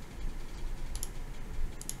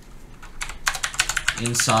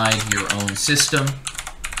inside your own system.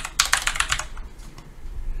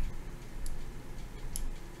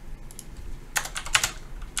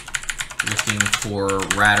 Looking for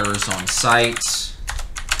ratters on sites,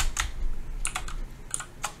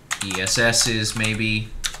 ESSs maybe,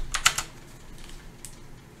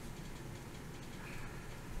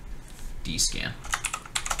 D-scan.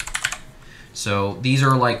 So these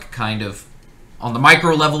are like kind of, on the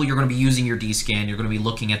micro level, you're going to be using your D-scan. You're going to be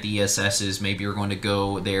looking at the ESSs. Maybe you're going to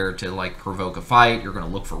go there to like provoke a fight. You're going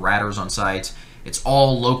to look for ratters on sites. It's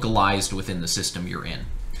all localized within the system you're in.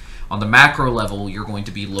 On the macro level, you're going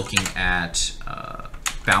to be looking at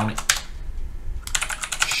bounty,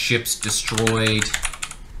 ships destroyed,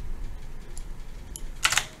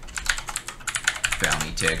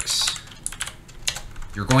 bounty ticks.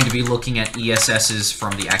 You're going to be looking at ESSs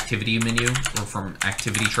from the activity menu or from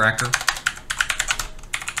activity tracker.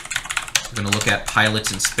 We're going to look at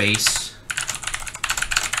pilots in space,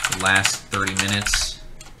 the last 30 minutes.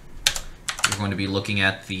 We're going to be looking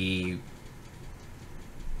at the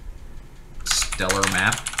stellar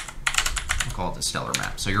map. I'll call it the stellar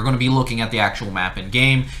map. So you're going to be looking at the actual map in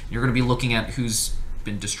game. You're going to be looking at who's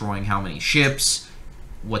been destroying how many ships,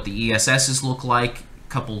 what the ESSs look like, a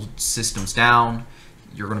couple systems down.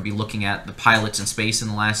 You're going to be looking at the pilots in space in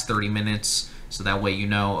the last 30 minutes. So that way you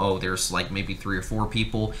know, oh, there's like maybe 3 or 4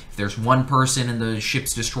 people. If there's one person and the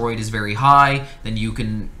ship's destroyed is very high, then you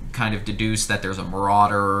can kind of deduce that there's a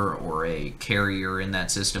marauder or a carrier in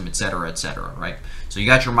that system, etc., right? So you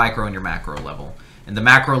got your micro and your macro level. In the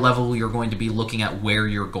macro level, you're going to be looking at where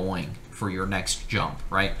you're going for your next jump,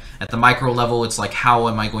 right? At the micro level, it's like, how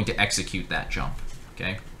am I going to execute that jump,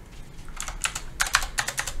 okay?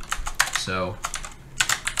 So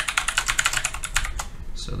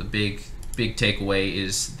the big takeaway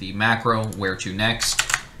is the macro, where to next,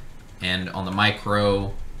 and on the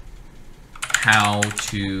micro, how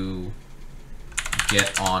to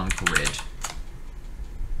get on grid.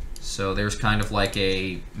 So there's kind of like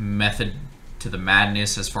a method to the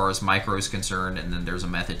madness as far as micro is concerned, and then there's a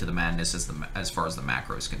method to the madness as far as the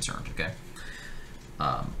macro is concerned, okay?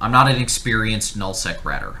 I'm not an experienced nullsec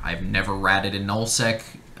ratter. I've never ratted in nullsec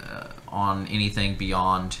on anything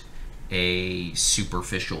beyond a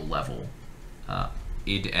superficial level.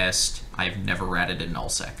 Id est, I've never ratted in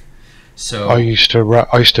nullsec. So I used to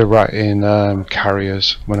rat in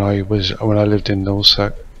carriers when I lived in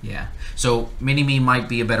nullsec. yeah. So Mini-Me might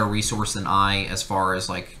be a better resource than I as far as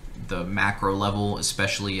like the macro level,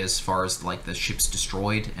 especially as far as like the ships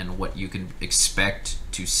destroyed and what you can expect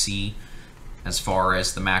to see as far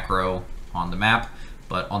as the macro on the map.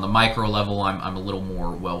 But on the micro level, I'm a little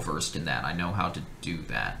more well versed in that. I know how to do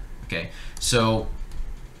that. Okay, so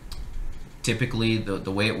typically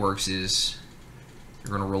the way it works is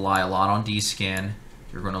you're going to rely a lot on D-scan.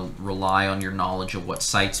 You're going to rely on your knowledge of what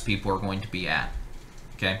sites people are going to be at.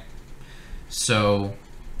 Okay, so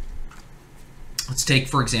let's take,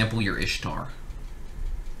 for example, your Ishtar.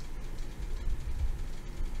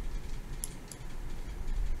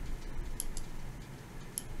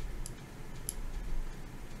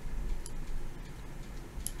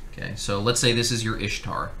 Okay, so let's say this is your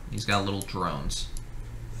Ishtar. He's got little drones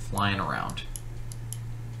flying around.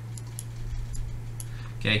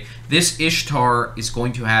 Okay, this Ishtar is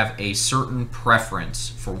going to have a certain preference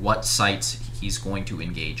for what sites he's going to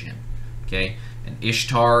engage in. Okay, and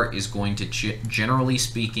Ishtar is going to, generally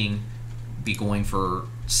speaking, be going for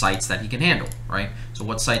sites that he can handle, right? So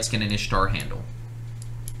what sites can an Ishtar handle?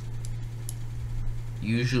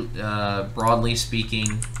 Usually, broadly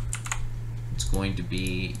speaking, it's going to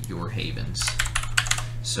be your havens.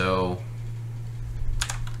 So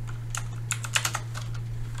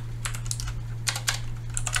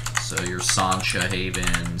your Sancha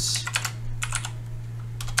havens,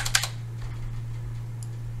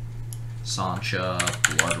 Sancha,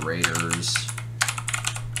 Blood Raiders,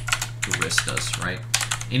 Baristas, right?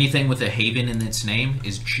 Anything with a haven in its name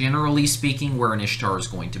is generally speaking where an Ishtar is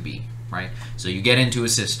going to be, right? So you get into a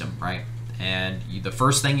system, right? And the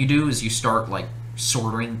first thing you do is you start like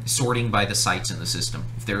sorting by the sites in the system.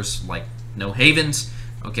 If there's like no havens,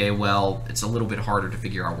 okay, well, it's a little bit harder to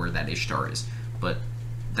figure out where that Ishtar is, but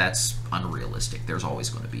that's unrealistic. There's always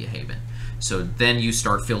going to be a haven. So then you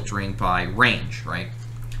start filtering by range, right?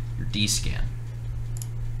 Your D-scan.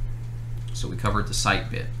 So we covered the site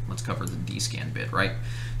bit. Let's cover the D-scan bit, right?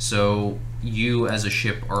 So you as a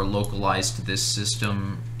ship are localized to this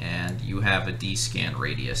system and you have a D-scan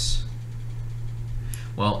radius.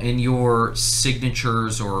 Well, in your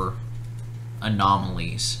signatures or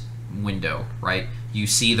anomalies window, right? You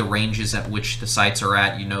see the ranges at which the sites are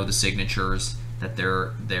at. You know the signatures that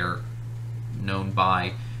they're known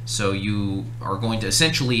by. So you are going to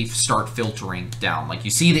essentially start filtering down. Like you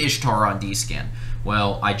see the Ishtar on D-scan.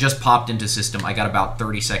 Well, I just popped into system. I got about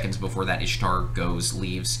 30 seconds before that Ishtar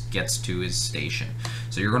leaves, gets to his station.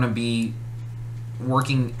 So you're going to be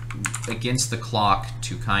working against the clock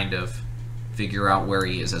to kind of figure out where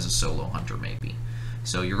he is as a solo hunter, maybe.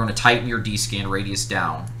 So you're going to tighten your D-scan radius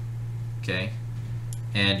down, okay?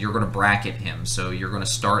 and you're going to bracket him. So you're going to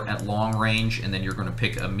start at long range, and then you're going to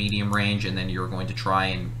pick a medium range, and then you're going to try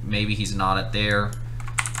and maybe he's not at there.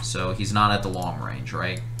 So he's not at the long range,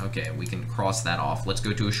 right? Okay, we can cross that off. Let's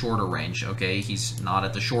go to a shorter range. Okay, he's not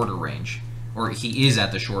at the shorter range. Or he is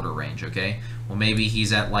at the shorter range, okay? Well, maybe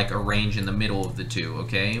he's at like a range in the middle of the two,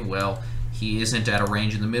 okay? Well, he isn't at a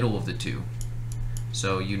range in the middle of the two.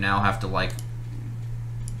 So you now have to like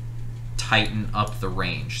tighten up the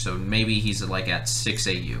range. So maybe he's like at 6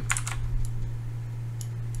 AU.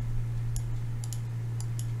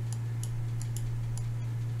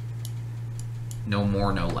 No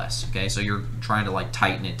more, no less. Okay, so you're trying to like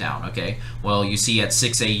tighten it down. Okay, well, you see at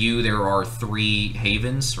 6 AU there are 3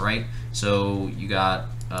 havens, right? So you got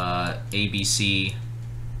A, B, C,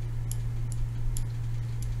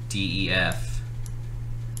 D, E, F,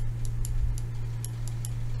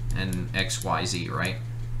 and X, Y, Z, right?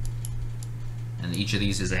 And each of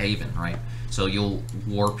these is a haven, right? So you'll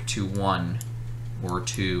warp to 1 or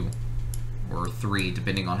 2 or 3,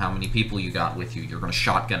 depending on how many people you got with you. You're going to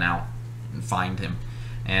shotgun out and find him,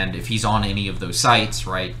 and if he's on any of those sites,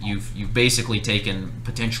 right, you've basically taken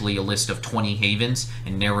potentially a list of 20 havens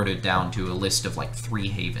and narrowed it down to a list of like 3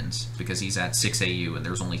 havens, because he's at 6 AU and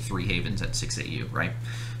there's only 3 havens at 6 AU, right?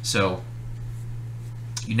 So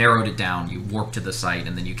you narrowed it down, you warp to the site,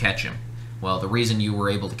 and then you catch him. Well, the reason you were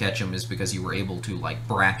able to catch him is because you were able to like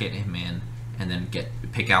bracket him in and then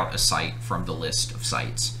pick out a site from the list of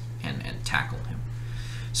sites and tackle him.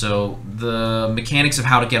 So the mechanics of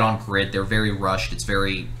how to get on grid, they're very rushed. It's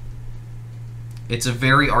a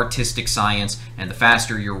very artistic science, and the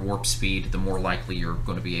faster your warp speed, the more likely you're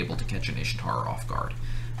going to be able to catch an Ishtar off guard.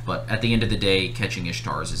 But at the end of the day, catching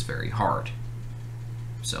Ishtars is very hard.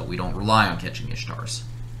 So we don't rely on catching Ishtars.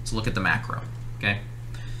 Let's look at the macro, okay?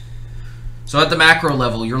 So at the macro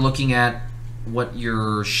level, you're looking at what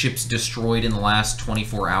your ships destroyed in the last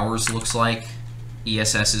 24 hours looks like,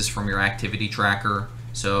 ESSs from your activity tracker.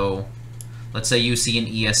 So let's say you see an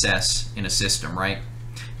ESS in a system, right?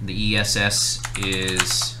 The ESS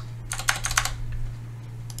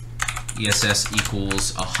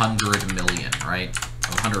equals 100 million, right?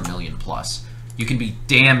 100 million plus. You can be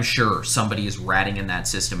damn sure somebody is ratting in that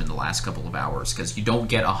system in the last couple of hours, because you don't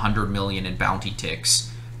get 100 million in bounty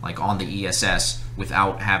ticks like on the ESS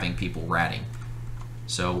without having people ratting.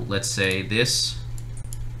 So let's say this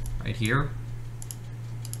right here.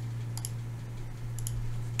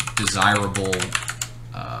 Desirable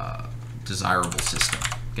system.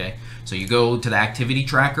 Okay, so you go to the activity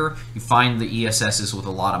tracker, you find the ESSs with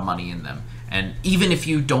a lot of money in them, and even if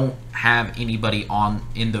you don't have anybody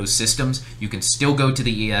in those systems, you can still go to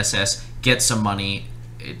the ESS, get some money.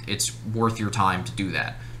 It's worth your time to do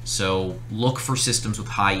that. So look for systems with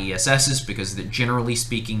high ESSs, because generally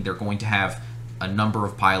speaking, they're going to have a number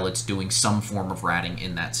of pilots doing some form of ratting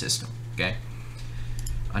in that system. Okay.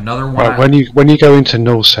 Another one. Right, when you go into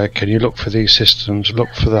nullsec, can you look for these systems?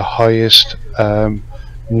 Look for the highest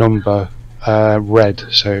number red.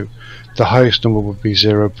 So the highest number would be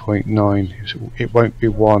 0.9. It won't be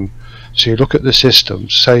 1. So you look at the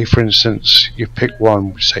systems. Say, for instance, you pick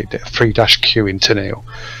one. Say 3-Q in Tennille.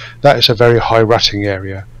 That is a very high ratting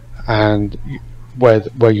area, and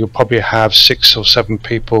where you'll probably have 6 or 7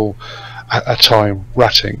 people at a time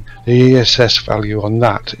ratting. The ESS value on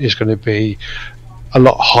that is going to be a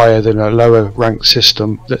lot higher than a lower ranked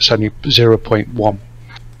system that's only 0.1.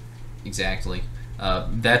 Exactly.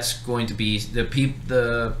 That's going to be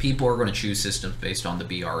the people are going to choose systems based on the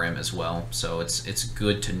BRM as well. So it's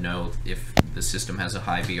good to know if the system has a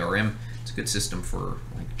high BRM. It's a good system for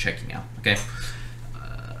like checking out. Okay.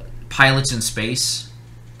 Pilots in space.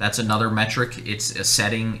 That's another metric. It's a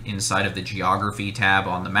setting inside of the geography tab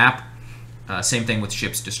on the map. Same thing with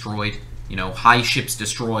ships destroyed. You know, high ships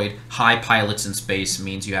destroyed, high pilots in space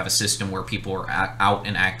means you have a system where people are out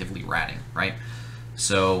and actively ratting, right?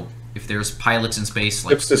 So if there's pilots in space,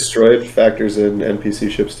 like ships destroyed factors in NPC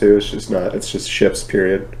ships too. It's just not. It's just ships.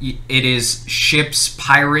 Period. It is ships,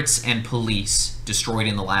 pirates, and police destroyed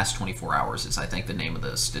in the last 24 hours. Is I think the name of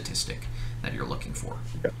the statistic that you're looking for.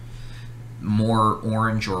 Yeah. More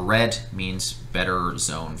orange or red means better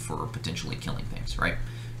zone for potentially killing things, right?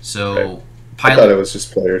 So. Right. I thought it was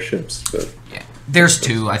just player ships, but yeah, there's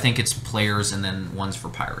 2. I think it's players and then one's for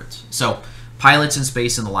pirates. So pilots in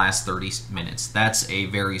space in the last 30 minutes. That's a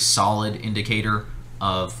very solid indicator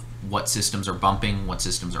of what systems are bumping, what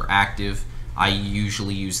systems are active. I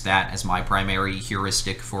usually use that as my primary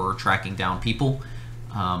heuristic for tracking down people.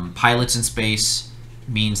 Pilots in space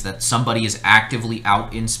means that somebody is actively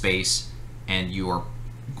out in space and you are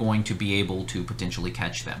going to be able to potentially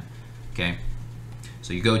catch them. Okay,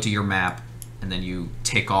 so you go to your map. and then you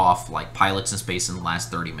tick off like pilots in space in the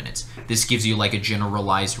last 30 minutes. This gives you like a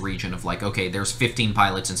generalized region of like, okay, there's 15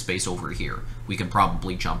 pilots in space over here. We can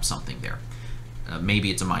probably jump something there.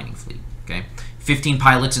 Maybe it's a mining fleet, okay? 15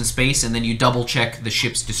 pilots in space, and then you double check the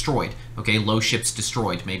ships destroyed. Okay, low ships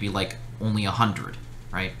destroyed, maybe like only 100,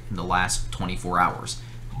 right, in the last 24 hours.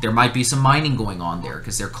 There might be some mining going on there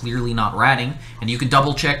because they're clearly not ratting, and you can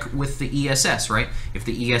double check with the ESS, right? If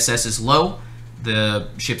the ESS is low, the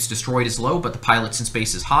ships destroyed is low, but the pilots in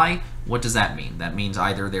space is high. What does that mean? That means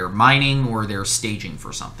either they're mining or they're staging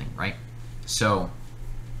for something, right? So,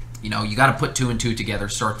 you know, you got to put 2 and 2 together,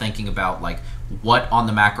 start thinking about like what on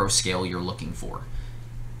the macro scale you're looking for.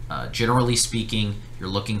 Generally speaking, you're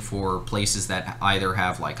looking for places that either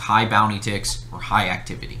have like high bounty ticks or high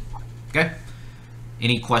activity. Okay?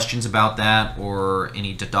 Any questions about that, or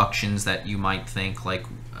any deductions that you might think like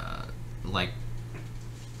I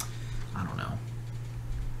don't know.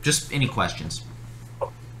 Just any questions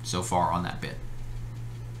so far on that bit.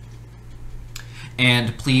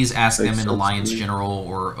 And please ask them in Alliance General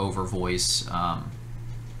or over voice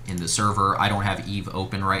in the server. I don't have Eve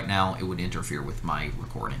open right now. It would interfere with my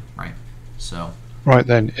recording, right? So. Right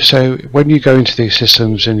then. So when you go into these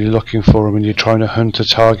systems and you're looking for them and you're trying to hunt a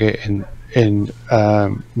target in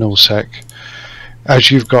nullsec, as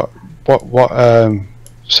you've got what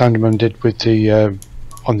Sandromin did with the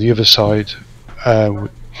on the other side.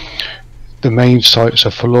 The main sites are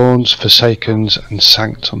Forlorns, Forsakens and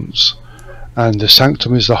Sanctums, and the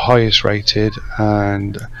Sanctum is the highest rated,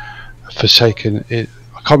 and Forsaken, I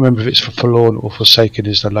can't remember if it's for Forlorn or Forsaken,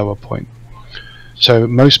 is the lower point. So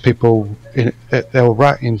most people, they'll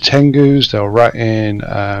rat in Tengus, they'll rat in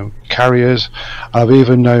Carriers. I've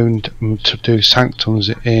even known to do Sanctums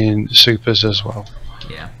in Supers as well.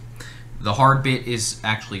 Yeah. The hard bit is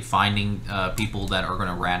actually finding people that are going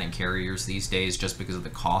to rat in Carriers these days just because of the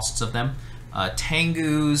costs of them.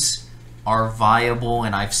 Tengus are viable,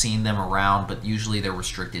 and I've seen them around, but usually they're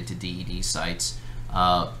restricted to DED sites.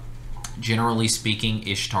 Generally speaking,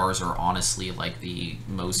 Ishtars are honestly like the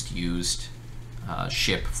most used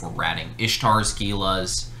ship for ratting. Ishtars,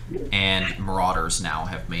 Gilas, and Marauders now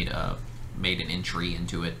have made an entry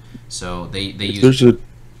into it. So they use.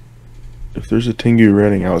 If there's a Tengu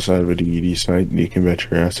ratting outside of a DED site, you can bet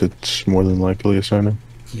your ass it's more than likely a sign-up.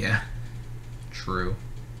 Yeah, true.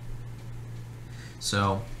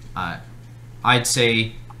 So, I'd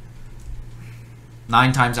say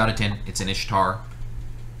 9 times out of 10, it's an Ishtar.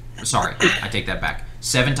 Sorry, I take that back.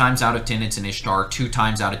 7 times out of 10, it's an Ishtar. 2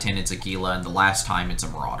 times out of 10, it's a Gila. And the last time, it's a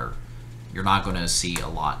Marauder. You're not going to see a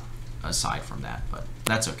lot aside from that, but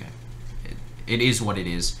that's okay. It is what it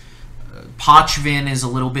is. Pochvin is a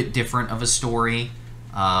little bit different of a story.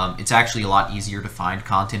 It's actually a lot easier to find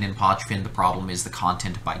content in Pochvin. The problem is the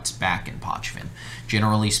content bites back in Pochvin.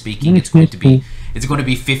 Generally speaking, it's going to be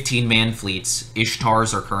 15-man fleets.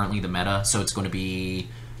 Ishtars are currently the meta, so it's going to be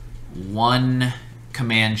 1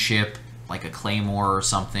 command ship, like a Claymore or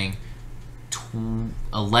something,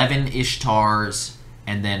 11 Ishtars,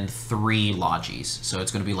 and then 3 Logis. So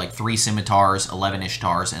it's going to be like 3 Scimitars, 11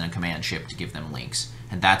 Ishtars, and a command ship to give them links.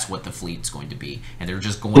 And that's what the fleet's going to be. And they're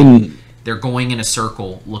just going... They're going in a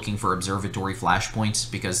circle looking for observatory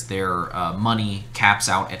flashpoints because their money caps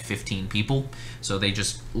out at 15 people. So they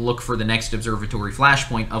just look for the next observatory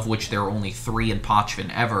flashpoint, of which there are only 3 in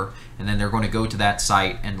Pochvin ever, and then they're going to go to that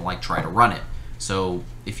site and like try to run it. So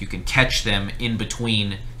if you can catch them in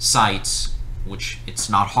between sites, which it's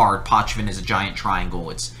not hard. Pochvin is a giant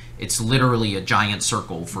triangle. It's literally a giant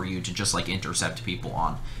circle for you to just like intercept people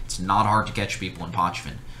on. It's not hard to catch people in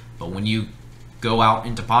Pochvin. But when you go out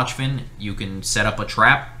into Pochvin, you can set up a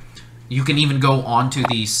trap. You can even go onto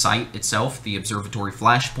the site itself. The observatory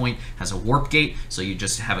flashpoint has a warp gate, so you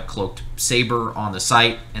just have a cloaked saber on the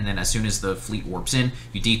site, and then as soon as the fleet warps in,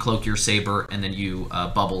 you decloak your saber, and then you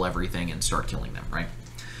bubble everything and start killing them, right?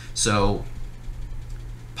 So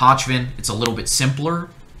Pochvin, it's a little bit simpler.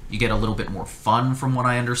 You get a little bit more fun from what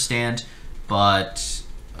I understand, but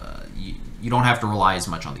you don't have to rely as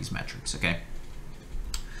much on these metrics, okay?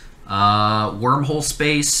 Wormhole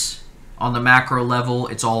space, on the macro level,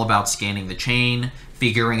 it's all about scanning the chain,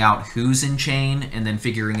 figuring out who's in chain, and then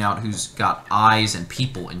figuring out who's got eyes and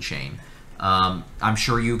people in chain. I'm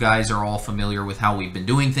sure you guys are all familiar with how we've been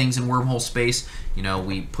doing things in wormhole space. You know,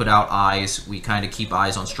 we put out eyes, we kind of keep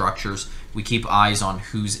eyes on structures, we keep eyes on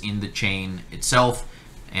who's in the chain itself,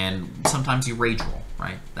 and sometimes you rage roll,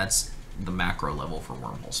 right? That's the macro level for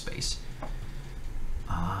wormhole space.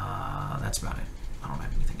 That's about it. I don't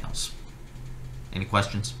have anything else. Any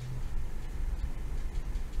questions?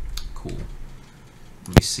 Cool.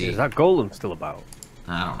 Let me see. Is that golem still about?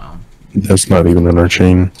 I don't know. That's not even in our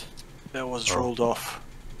chain. That was rolled off.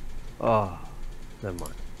 Oh, never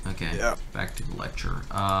mind. Okay, Yeah. back to the lecture.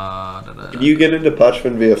 Can you get into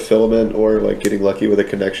Potchman via filament or like getting lucky with a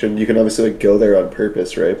connection? You can obviously like, go there on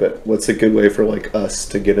purpose, right? But what's a good way for like us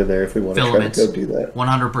to get in there if we want to try to go do that?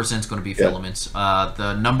 100% is going to be filaments.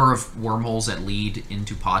 The number of wormholes that lead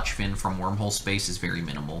into Potchfin from wormhole space is very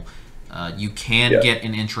minimal. You can get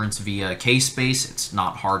an entrance via K-Space. It's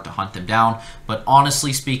not hard to hunt them down. But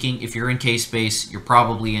honestly speaking, if you're in K-Space, you're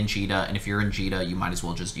probably in Jita. And if you're in Jita, you might as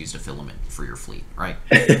well just use a filament for your fleet, right?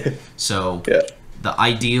 So the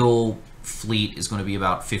ideal fleet is going to be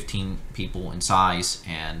about 15 people in size.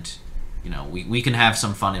 And, you know, we can have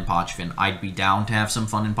some fun in Potchfin. I'd be down to have some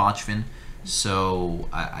fun in Potchfin. So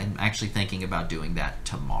I'm actually thinking about doing that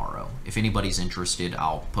tomorrow. If anybody's interested,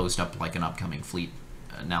 I'll post up like an upcoming fleet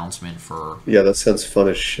announcement for that sounds fun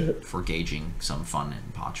as shit for gauging some fun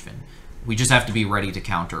in Potchfin. We just have to be ready to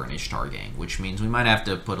counter an Ishtar gang, which means we might have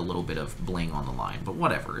to put a little bit of bling on the line, but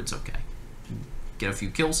whatever, it's okay. Get a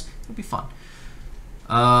few kills, it'll be fun.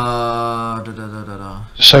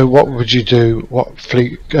 So what would you do, what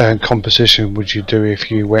fleet composition would you do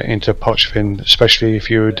if you went into Potchfin, especially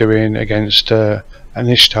if you were doing against an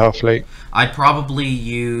Ishtar fleet? I'd probably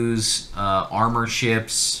use armor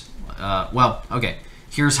ships. Well, okay,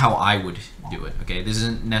 here's how I would do it, okay? This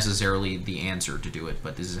isn't necessarily the answer to do it,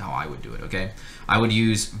 but this is how I would do it, okay? I would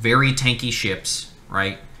use very tanky ships,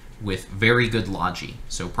 right, with very good logi.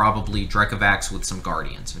 So probably Drekavax with some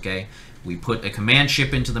Guardians, okay? We put a command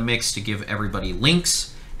ship into the mix to give everybody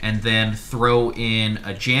links, and then throw in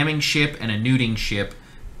a jamming ship and a neuting ship.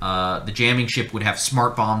 The jamming ship would have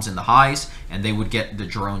smart bombs in the highs, and they would get the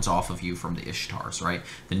drones off of you from the Ishtars, right?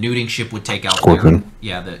 The neuting ship would take out Scorpion.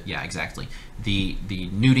 yeah, exactly. The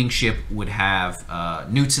neuting ship would have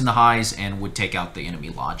newts in the highs and would take out the enemy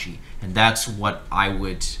logi, and that's what I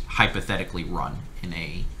would hypothetically run in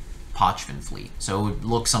a Potchfin fleet. So it would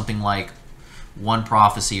look something like one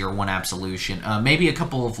prophecy or one absolution, maybe a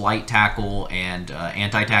couple of light tackle and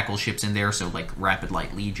anti-tackle ships in there, so like rapid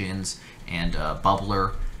light legions and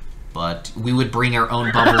bubbler. But we would bring our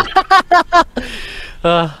own bubble.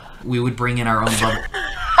 We would bring in our own bubble.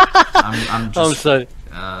 I'm sorry.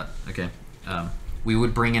 Okay. We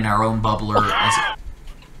would bring in our own bubbler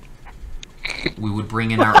we would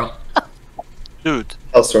bring in our own... Dude.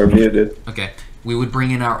 I'll start muted. Okay. We would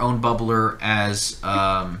bring in our own bubbler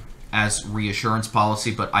as reassurance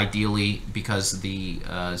policy, but ideally, because the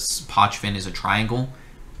Potchfin is a triangle,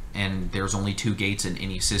 and there's only 2 gates in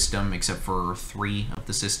any system except for 3 of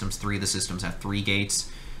the systems. 3 of the systems have 3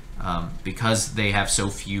 gates. Because they have so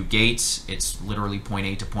few gates, it's literally point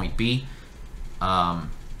A to point B.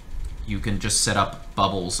 You can just set up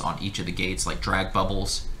bubbles on each of the gates, like drag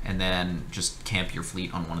bubbles, and then just camp your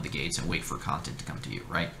fleet on one of the gates and wait for content to come to you,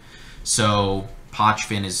 right? So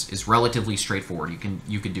Potchfin is relatively straightforward.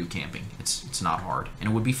 You can do camping. It's not hard, and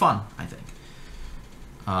it would be fun, I think.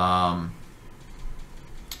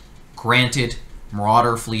 Granted,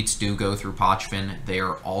 Marauder fleets do go through Potchfin. They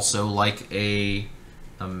are also like a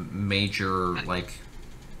major like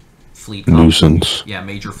fleet nuisance. Yeah,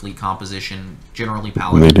 major fleet composition. Generally, They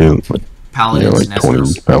paladins. do like, Paladins, like 20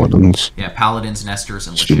 Nesters. paladins. Yeah, paladins, Nesters,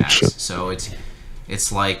 and Huge Lachats. ship. So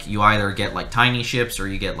it's like you either get like tiny ships or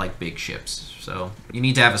you get like big ships. So you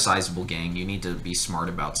need to have a sizable gang. You need to be smart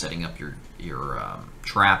about setting up your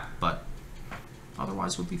trap, but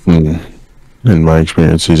otherwise would be fun. In my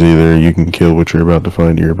experience, is either you can kill what you're about to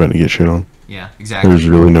fight, or you're about to get shit on. Yeah, exactly. There's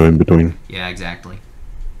really no in between. Yeah, exactly.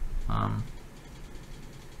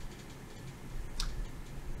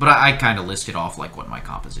 But I kind of listed off like what my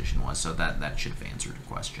composition was, so that should have answered the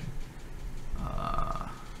question.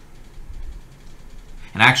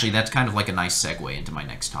 And actually, that's kind of like a nice segue into my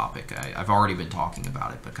next topic. I've already been talking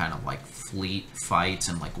about it, but kind of like fleet fights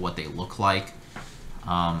and like what they look like.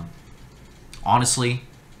 Honestly,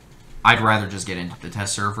 I'd rather just get into the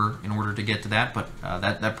test server in order to get to that, but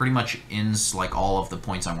that pretty much ends like all of the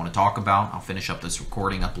points I want to talk about. I'll finish up this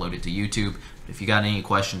recording, upload it to YouTube. If you got any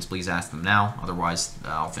questions, please ask them now. Otherwise,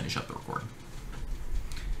 I'll finish up the recording.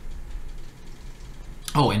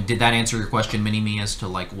 Oh, and did that answer your question, Mini-Me, as to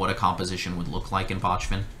like what a composition would look like in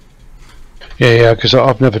Potchfin? Yeah, because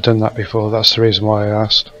I've never done that before. That's the reason why I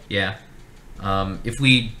asked. Yeah. If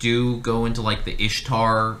we do go into like the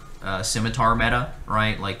Ishtar scimitar meta,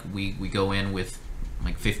 right? Like we go in with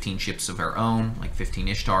like 15 ships of our own, like 15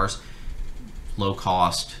 Ishtars, low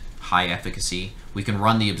cost, high efficacy. We can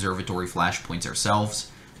run the observatory flashpoints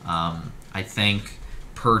ourselves. I think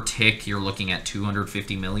per tick you're looking at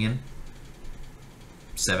 250 million,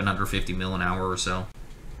 750 mil an hour or so.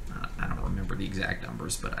 I don't remember remember the exact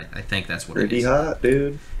numbers, but I think that's what Pretty it is. hot,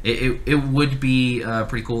 dude. It would be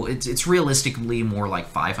pretty cool. It's realistically more like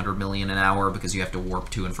 500 million an hour because you have to warp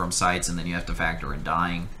to and from sites, and then you have to factor in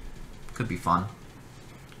dying. Could be fun.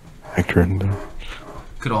 Factor in.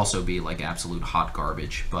 Could also be like absolute hot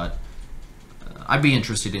garbage, but I'd be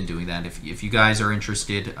interested in doing that. If you guys are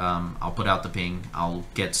interested, I'll put out the ping. I'll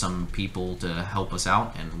get some people to help us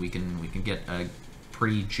out, and we can get a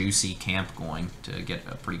pretty juicy camp going to get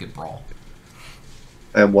a pretty good brawl.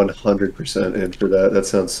 I am 100% in for that. That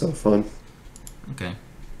sounds so fun. Okay.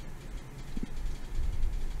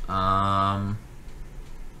 No.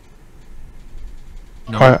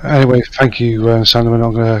 Alright, anyway, thank you, Sandromin.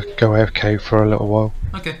 I'm going to go AFK for a little while.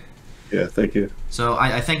 Okay. Yeah, thank you. So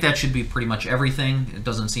I think that should be pretty much everything. It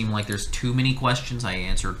doesn't seem like there's too many questions. I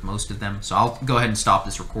answered most of them. So I'll go ahead and stop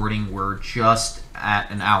this recording. We're just at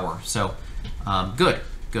an hour. So good.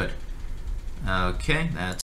 Okay, that's